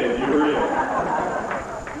we did, you were in.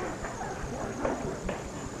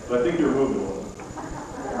 But I think you're moving a little.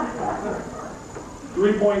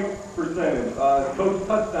 3-point percentage. Coach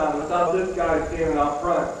touchdown without this guy standing out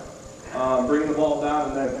front, bringing the ball down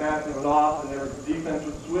and then passing it off, and their defense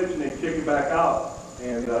would switch and they'd kick it back out.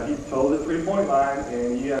 And he toed the 3-point line,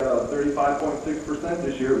 and he had a 35.6%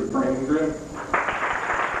 this year with Brandon Grimm.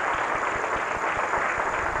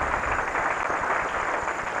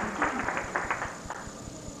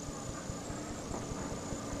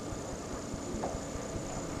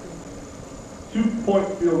 Two-point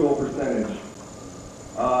field goal percentage.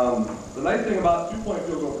 The nice thing about 2-point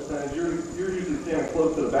field goal percentage, you're usually standing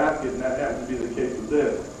close to the basket, and that happens to be the case with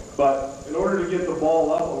this. But in order to get the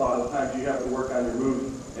ball up, a lot of times you have to work on your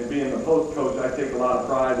moves. And being the post coach, I take a lot of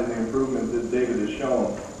pride in the improvements that David has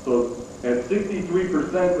shown. So at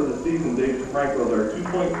 63% for the season, David Franco, their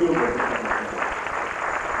 2-point field goal percentage.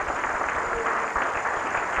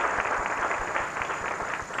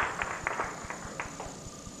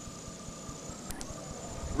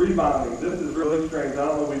 Rebounding. This is really strange. I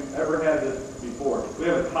don't know if we've ever had this before. We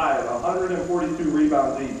have a tie at 142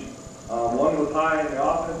 rebounds each. One was high in the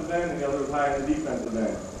offensive end and the other was high in the defensive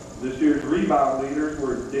end. This year's rebound leaders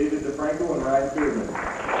were David DeFranco and Ryan Fearman.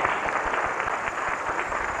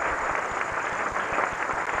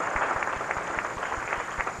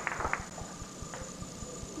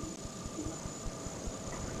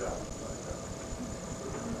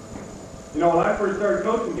 know, when I first started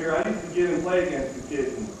coaching here, I used to get and play against the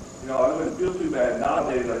kids, and, you know, I wouldn't feel too bad.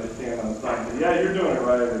 Nowadays, I just stand on the side and say, yeah, you're doing it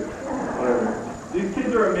right, or whatever. These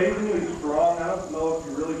kids are amazingly strong. I don't know if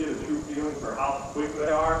you really get a true feeling for how quick they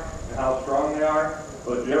are and how strong they are,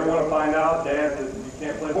 but if you ever want to find out, Dad says you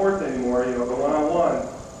can't play horse anymore, you know, go one-on-one,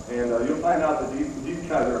 and you'll find out that these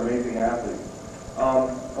guys are amazing athletes.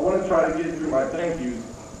 I want to try to get through my thank yous.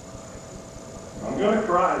 I'm going to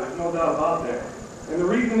cry, there's no doubt about that. And the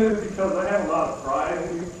reason is because I have a lot of pride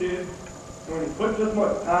in these kids. And when you put this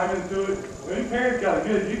much time into it, when your parents got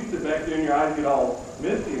good, you can sit back there and your eyes get all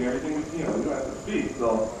misty and everything, you know, you don't have to speak.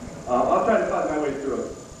 So I'll try to fight my way through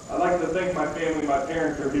it. I'd like to thank my family. My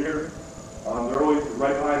parents are here. They're always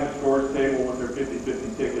right behind the scores table with their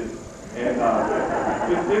 50-50 tickets. And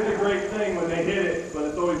it's a great thing when they hit it, but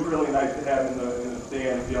it's always really nice to have in the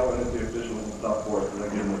stands yelling at the officials and stuff for us, so they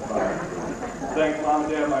give them a sign. Thanks, Mom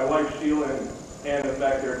and Dad, my wife Sheila, and Hannah's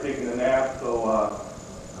back there taking a nap, so I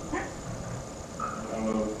don't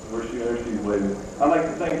know where she's waiting. I'd like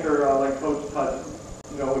to thank her, like Coach touched.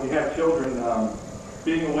 You know, when you have children,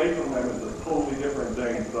 being away from them is a totally different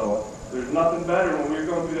thing, so there's nothing better when we're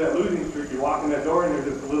going through that losing streak. You walk in that door and there's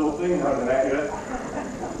this little thing running at you.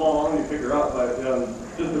 You fall on, you pick her up, but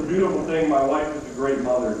just a beautiful thing. My wife is a great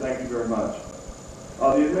mother. Thank you very much. The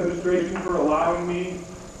administration for allowing me,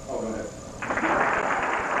 go ahead.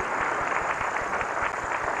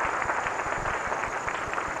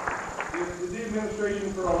 The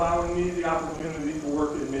administration for allowing me the opportunity to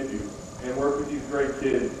work at Midview and work with these great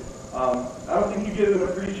kids. I don't think you get an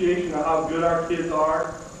appreciation of how good our kids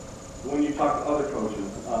are when you talk to other coaches.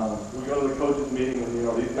 We go to the coaches meeting and, you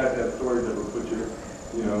know, these guys have stories that will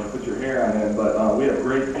put your hair on end, but we have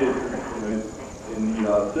great kids in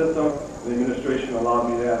the system. The administration allowed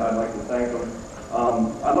me that. I'd like to thank them.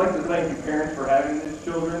 I'd like to thank you parents for having these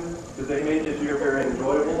children, because they made this year very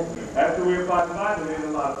enjoyable. After we were 5-5, they made it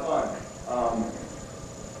a lot of fun.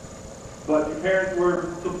 But your parents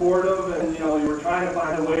were supportive, and, you know, you were trying to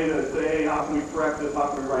find a way to say, hey, how can we correct this, how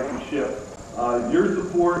can we right the ship? Your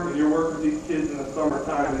support and your work with these kids in the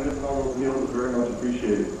summertime and missing all those meals is very much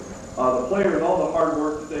appreciated. The players, all the hard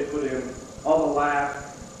work that they put in, all the laughs,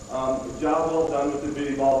 the job well done with the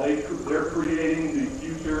Midview ball. They're creating the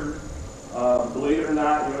future. Believe it or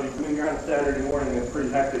not, you know, you come in here on Saturday morning, it's pretty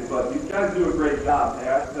hectic, but these guys do a great job. To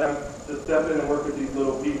ask them to step in and work with these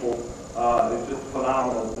little people, it's just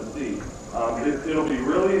phenomenal to see. It'll be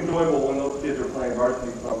really enjoyable when those kids are playing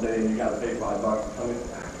varsity someday and you got to pay $5 to come in.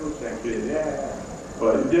 Coach that kid, yeah.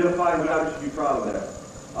 But you did a fine job, you should be proud of that.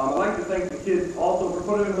 I'd like to thank the kids also for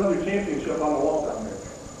putting another championship on the wall down there.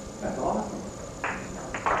 That's awesome.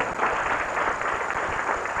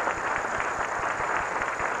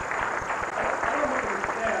 I don't know the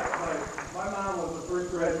stats, but my mom was the first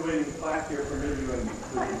graduating class here from Midview.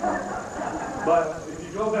 But if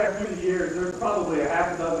you go back through the years, there's probably a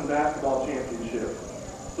half a dozen basketball championships.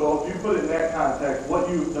 So if you put it in that context, what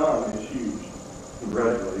you've done is huge.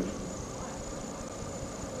 Congratulations.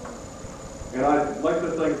 And I'd like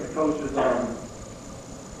to thank the coaches.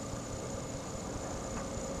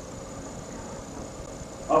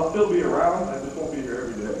 I'll still be around, I just won't be here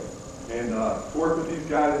every day. And to work with these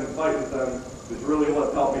guys and fight with them is really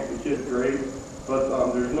what's helped make the kids great. But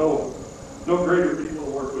there's no greater people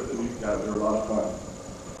to work with than these guys. They're a lot of fun.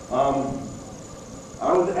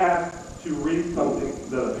 I was asked to read something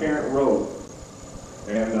that a parent wrote.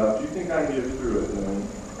 And if you think I can get through it, then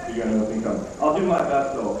you got nothing coming. I'll do my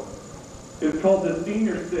best, though. It's called The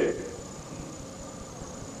Senior Six.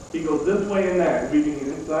 He goes this way and that, reading it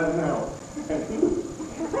inside and out.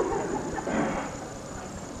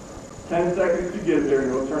 10 seconds to get there,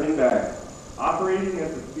 no turning back. Operating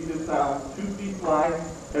at the speed of sound, 2 feet flying,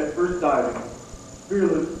 head first diving.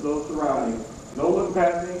 Fearless to those surrounding. No look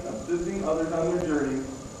passing, assisting others on their journey.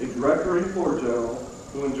 A direct or a floor general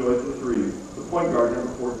who enjoys the threes. The point guard,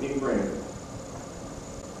 number 14, Brandon.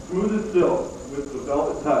 Smooth as silk, with the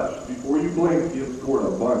velvet touch. Before you blink, he has scored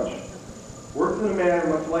a bunch. Works in a manner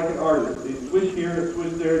much like an artist. A swish here, a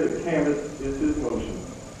swish there, the canvas is his motion.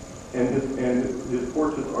 And his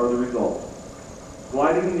portraits are the result.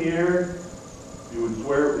 Gliding in the air, you would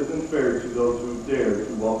swear it isn't fair to those who dare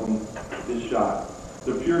to welcome his shot.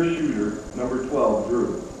 The pure shooter, number 12,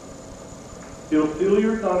 Drew. He'll steal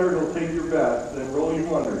your thunder, he'll take your best, then roll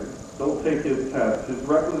you under. Don't take his test. His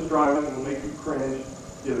reckless driving will make you cringe.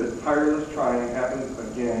 If his tireless trying happens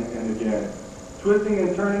again and again. Twisting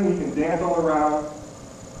and turning, he can dance all around.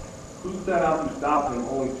 Who set out to stop him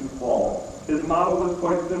only to fall? His motto was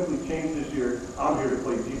quite simply changed this year. I'm here to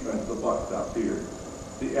play defense, the buck stops here.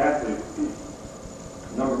 The athlete,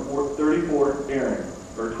 number 34, Aaron,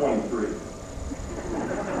 or 23.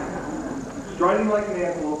 Striding like an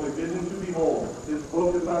antelope, a vision to behold, his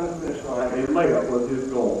focus on the finish line, a layup was his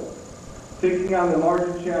goal. Taking on the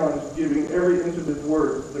larger challenge, giving every inch of his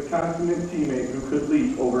worth, the consummate teammate who could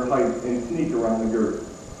leap over heights and sneak around the girth.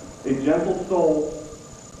 A gentle soul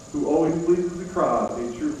who always pleases the crowd,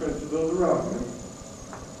 a true friend to those around him,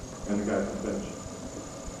 and the guys on the bench.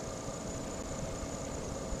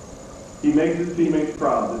 He makes his teammates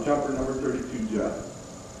proud, the jumper number 32, Jeff.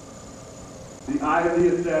 The eye of the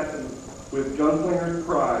assassin with gunslinger's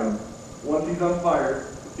pride. Once he's on fire,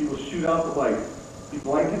 he will shoot out the light. He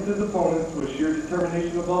blankets his opponents with sheer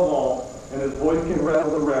determination above all, and his voice can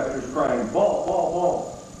rattle the rafters crying, ball, ball,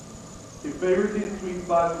 ball. He favors these sweet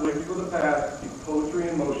spots, waits for the pass, keeps poetry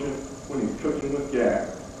in motion when he's cooking with gas.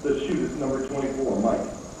 The shoot is number 24, Mike.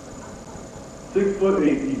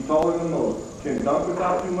 6'8", he's taller than most, can dunk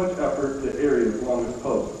without too much effort to areas along his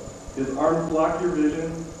post. His arms block your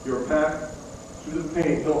vision, your pass through the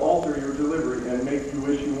paint, he'll alter your delivery and make you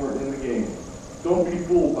wish you weren't in the game. Don't be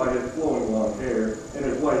fooled by his flowing long hair and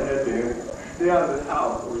his white headband. Stay out of his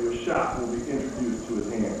house or your shot will be introduced to his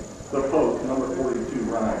hand. The post, number 42,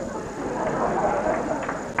 Ryan.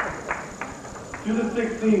 To the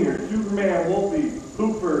 6 seniors, Superman, Wolfie,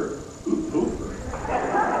 Hooper,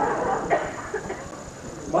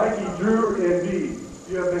 Mikey, Drew, and V.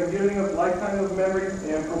 You have been giving us lifetime of memories,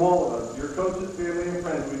 and from all of us, your coaches, family, and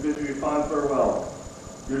friends, we bid you a fond farewell.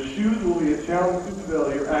 Your shoes will be a challenge to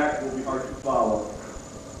fulfill, your act will be hard to follow.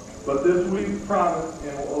 But this we promise,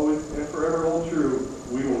 and will always and forever hold true,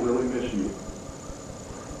 we will really miss you.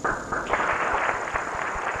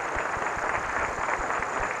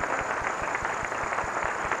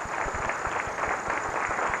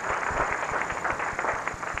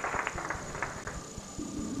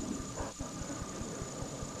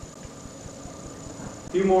 A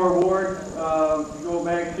few more awards to go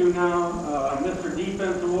back to now. Mr.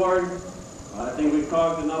 Defense Award. I think we've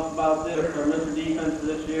talked enough about this. Our Mr. Defense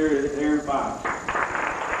this year is Aaron Fox.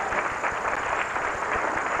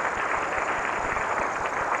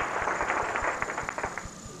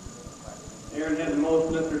 Aaron had the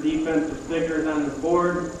most Mr. Defensive stickers on his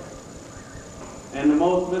board and the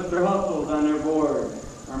most Mr. Hustles on their board.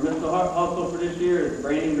 Our Mr. Hustle for this year is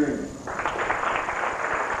Brandon Green.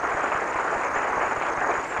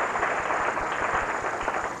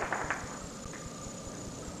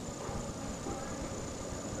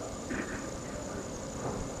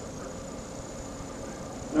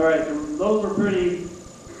 All right, those were pretty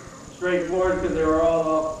straightforward because they were all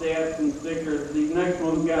off stats and stickers. These next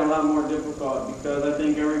ones got a lot more difficult because I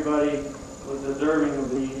think everybody was deserving of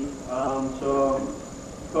these. So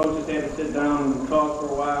coaches had to sit down and talk for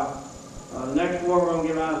a while. The next award we're going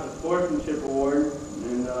to give out is the Sportsmanship Award.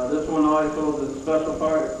 And this one always holds a special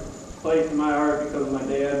place in my heart because of my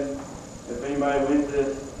dad. If anybody wins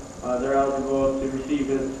this, they're eligible to receive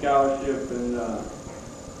his scholarship. And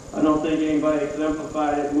I don't think anybody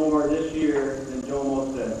exemplified it more this year than Joe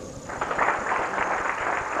Mosted.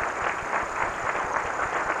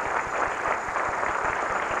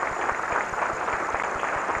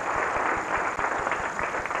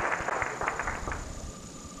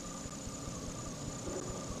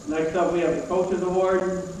 Next up, we have the Coaches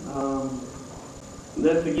Award.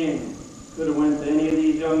 This again could have went to any of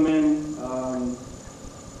these young men.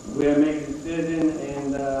 We had to make a decision,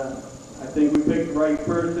 and I think we picked the right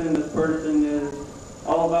person. This person is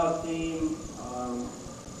all about team,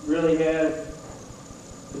 really has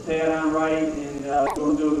his hat on right, and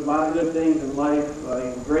going to do a lot of good things in life. He's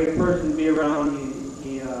a great person to be around.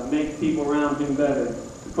 He makes people around him better.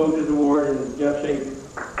 The Coaches Award is Jeff Shaper.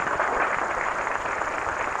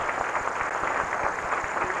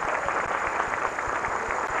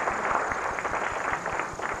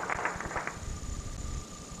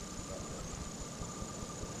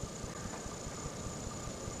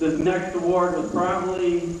 This next award was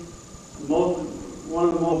probably one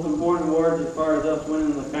of the most important awards as far as us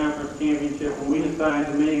winning the conference championship. When we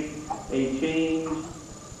decided to make a change,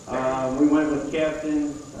 we went with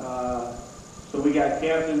captains. So we got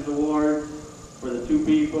Captain's Award for the 2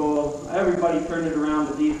 people. Everybody turned it around,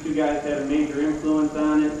 but these 2 guys had a major influence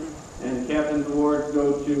on it. And Captain's Awards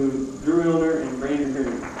go to Drew Ilner and Brandon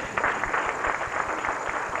Green.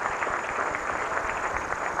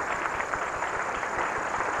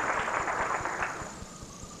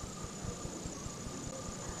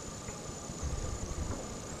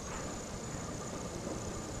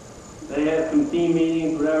 They had some team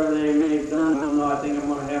meetings, whatever they may have done. I don't know. I think I'm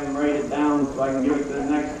going to have them write it down so I can give it to the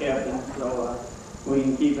next captain, so we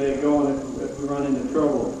can keep it going if we run into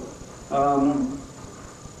trouble.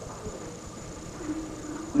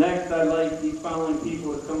 Next, I'd like these following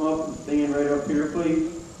people to come up and stand right up here,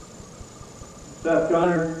 please. Seth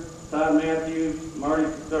Gunner, Todd Matthews, Marty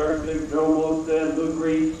Starsik, Joe Mosted, Luke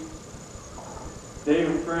Reese,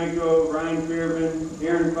 David Franco, Ryan Fearman,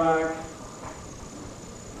 Aaron Fox,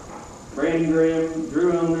 Brandon Graham,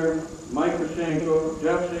 Drew Elner, Mike Pashenko,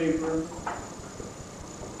 Jeff Schaefer,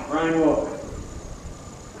 Brian Wolf.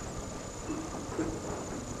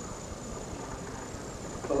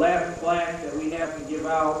 The last plaque that we have to give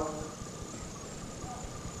out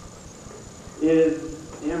is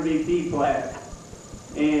the MVP plaque.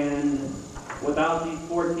 And without these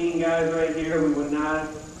 14 guys right here, we would not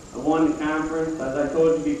have won the conference. As I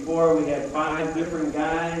told you before, we had 5 different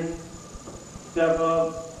guys step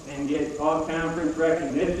up and get all-conference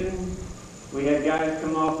recognition. We had guys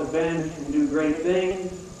come off the bench and do great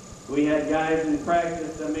things. We had guys in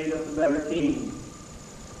practice that made us a better team.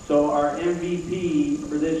 So our MVP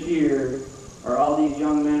for this year are all these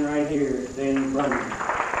young men right here standing in front of me.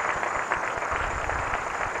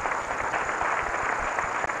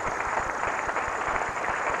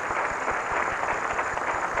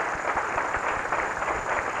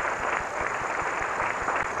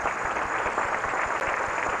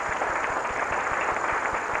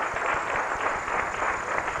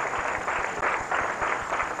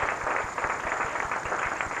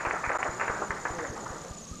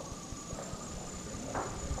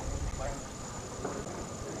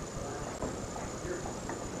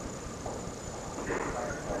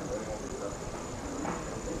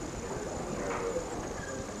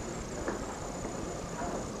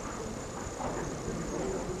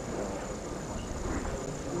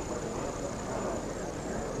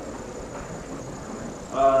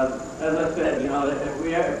 As I said, you know, if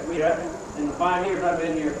we have, in the 5 years I've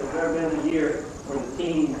been here, there's never been a year where the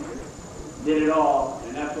team did it all,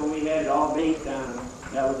 and that's what we had it all based on.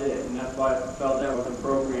 That was it, and that's why I felt that was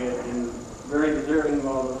appropriate and very deserving of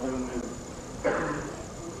all those young men.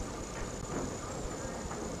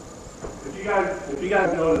 If you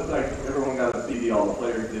guys noticed, like everyone got a CD, all the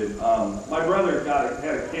players did. My brother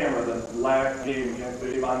had a camera the last game against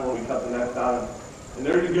Dave when we cut the nets down. And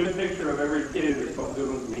there's a good picture of every kid that's supposed to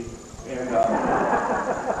do with me. And,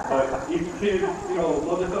 but each kid, you know,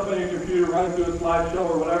 look this up on your computer, run through a slideshow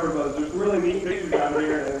or whatever, but there's some really neat pictures down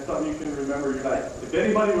here, and it's something you can remember. You're like, if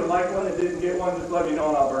anybody would like one that didn't get one, just let me know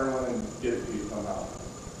and I'll burn one and get it to you somehow.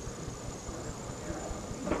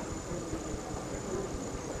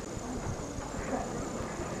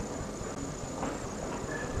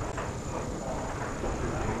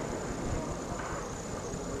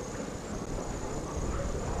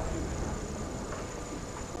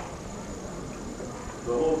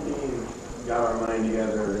 The whole team got our mind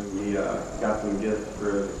together, and we got some gifts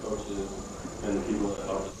for the coaches and the people that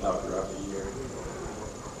helped us out throughout the year.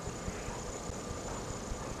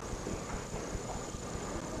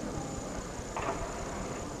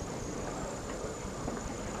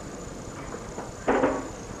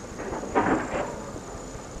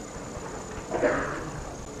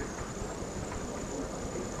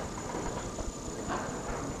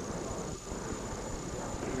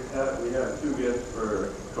 We have 2 gifts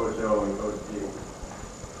for Coach O and Coach D.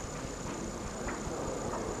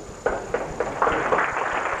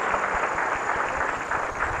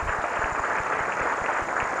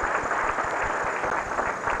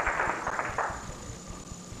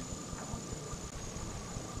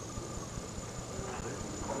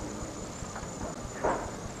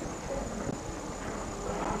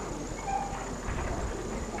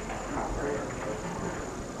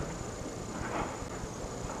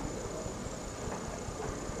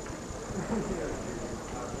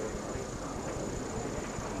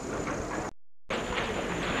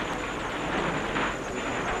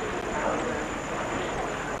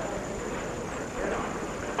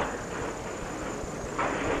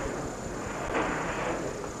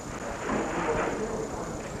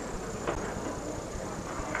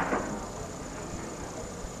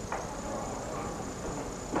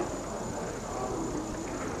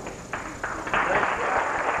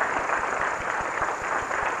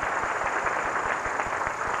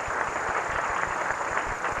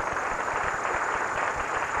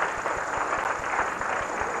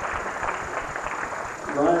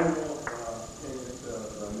 Ryan came into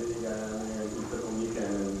the media guy down there, and he took a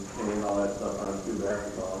weekend and painted all that stuff on 2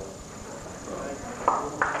 basketballs.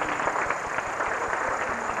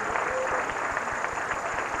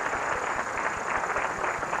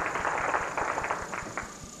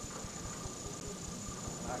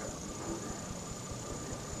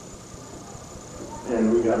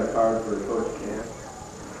 And we got a card for Coach Camp.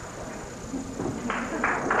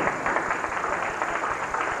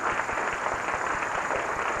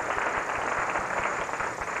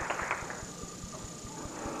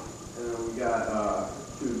 And then we got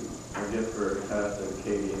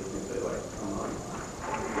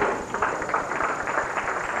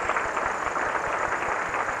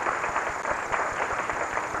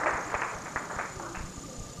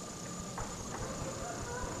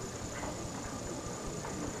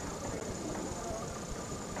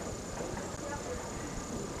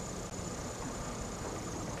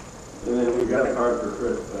got a card for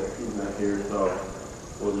Chris, but he's not here, so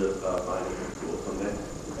we'll just find him in school someday.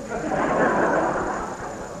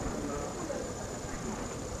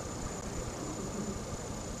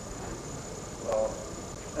 Well,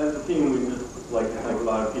 as a team, we'd just like to thank a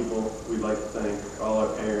lot of people. We'd like to thank all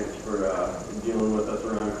our parents for dealing with us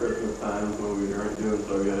around Christmas times when we weren't doing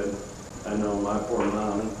so good. I know my poor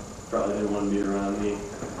mom probably didn't want to be around me.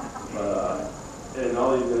 And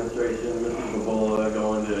all the administration, Mrs. Babola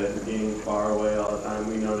going to games far away all the time,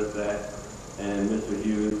 we noticed that. And Mr.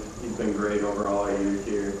 Hughes, he's been great over all our years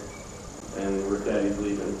here. And we're sad he's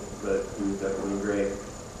leaving, but he was definitely great.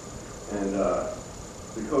 And the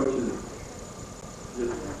coaches,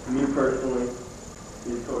 just me personally,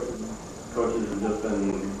 these coaches have just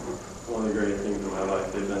been one of the greatest things in my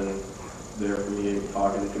life. They've been there for me,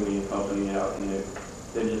 talking to me, helping me out, and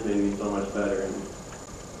they just made me so much better. And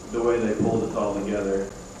the way they pulled us all together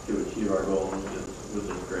to achieve our goal was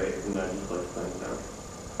just great, and I'd just like to thank them.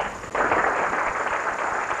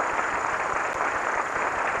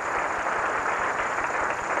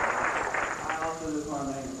 I also just want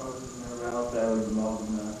to thank coaches and everyone else that was involved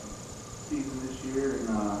in the season this year, and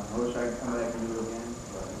I wish I could come back and do it again.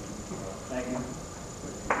 But, thank you.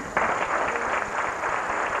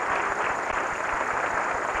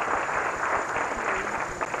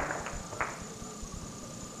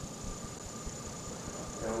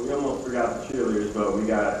 We almost forgot the cheerleaders, but we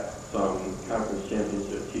got some conference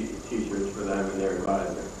championship t-shirts for them and their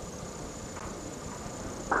advisor.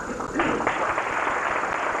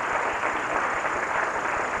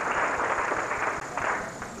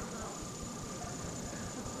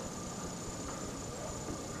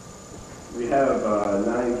 We have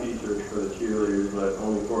 9 t-shirts for the cheerleaders, but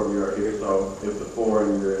only 4 of you are here, so if the 4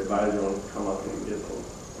 and your advisor wants to come up and get them.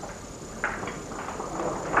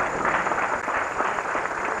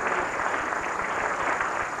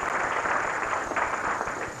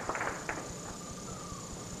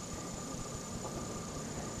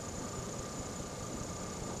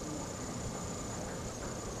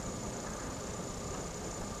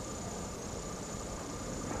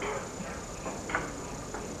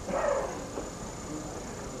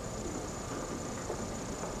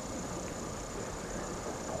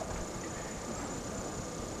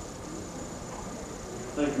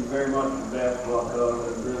 Thank you very much for basketball. It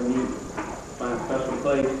really neat to find a special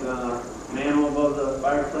place, mantle above the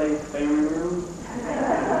fireplace, family room.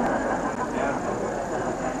 Yeah.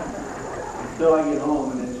 Until I get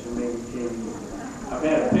home and then she'll maybe change. I've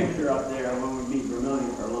had a picture up there when we beat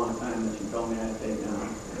Vermillion for a long time that she told me I had to take down.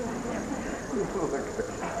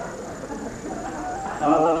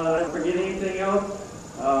 Did I forget anything else?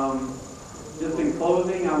 Just in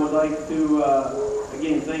closing, I would like to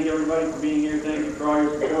again, thank everybody for being here. Thank you for all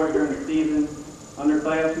your support during the season.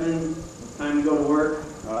 Underclassmen, it's time to go to work.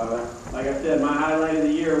 Like I said, my highlight of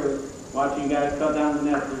the year was watching you guys cut down the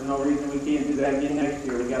nets. There's no reason we can't do that again next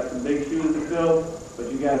year. We got some big shoes to fill,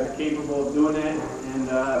 but you guys are capable of doing that, and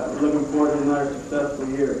we're looking forward to another successful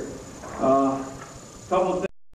year.